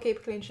 Liverpool will keep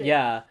a clean sheet.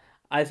 Yeah,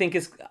 I think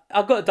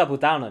I've got to double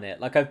down on it.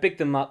 Like, I've bigged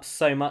them up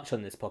so much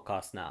on this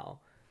podcast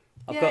now.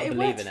 I've got to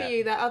believe in it. It worked for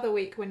you that other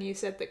week when you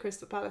said that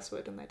Crystal Palace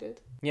would, and they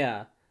did.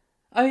 Yeah.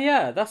 Oh,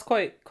 yeah, that's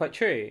quite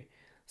true.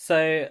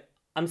 So,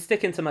 I'm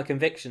sticking to my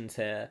convictions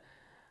here.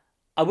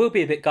 I will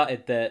be a bit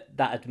gutted that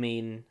that'd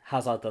mean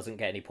Hazard doesn't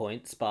get any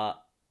points,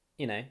 but,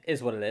 you know,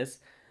 is what it is.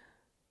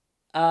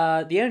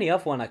 The only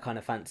other one I kind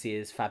of fancy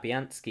is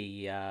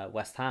Fabianski,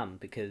 West Ham,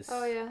 because...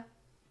 Oh, yeah.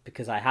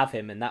 Because I have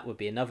him, and that would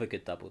be another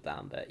good double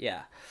down. But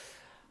yeah,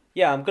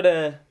 I'm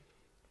gonna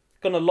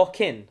lock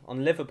in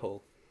on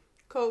Liverpool.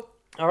 Cool.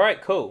 All right,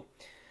 cool.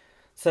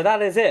 So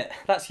that is it.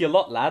 That's your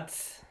lot,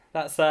 lads.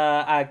 That's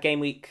our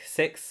Game Week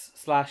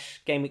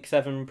 6/Game Week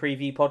 7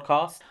 preview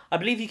podcast. I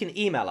believe you can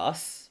email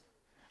us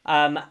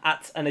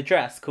at an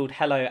address called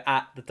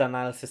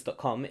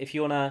hello@thedonanalysis.com if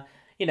you wanna.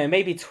 You know,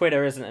 maybe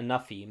Twitter isn't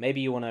enough for you.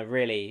 Maybe you wanna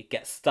really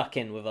get stuck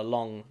in with a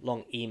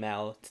long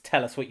email to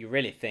tell us what you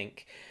really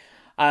think.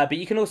 But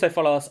you can also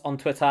follow us on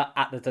Twitter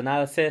at The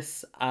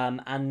Donanalysis,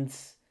 and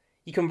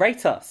you can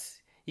rate us.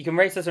 You can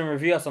rate us and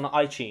review us on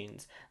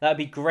iTunes. That would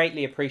be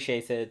greatly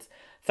appreciated.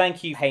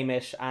 Thank you,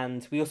 Hamish.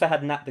 And we also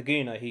had Nat the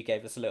Gooner, who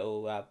gave us a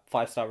little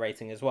 5-star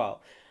rating as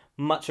well.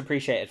 Much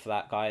appreciated for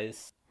that,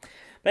 guys.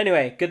 But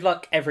anyway, good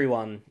luck,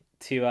 everyone,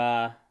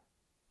 to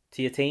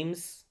to your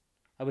teams.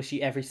 I wish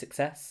you every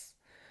success.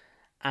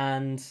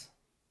 And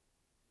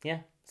yeah,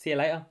 see you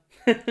later.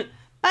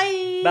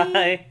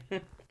 Bye.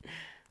 Bye.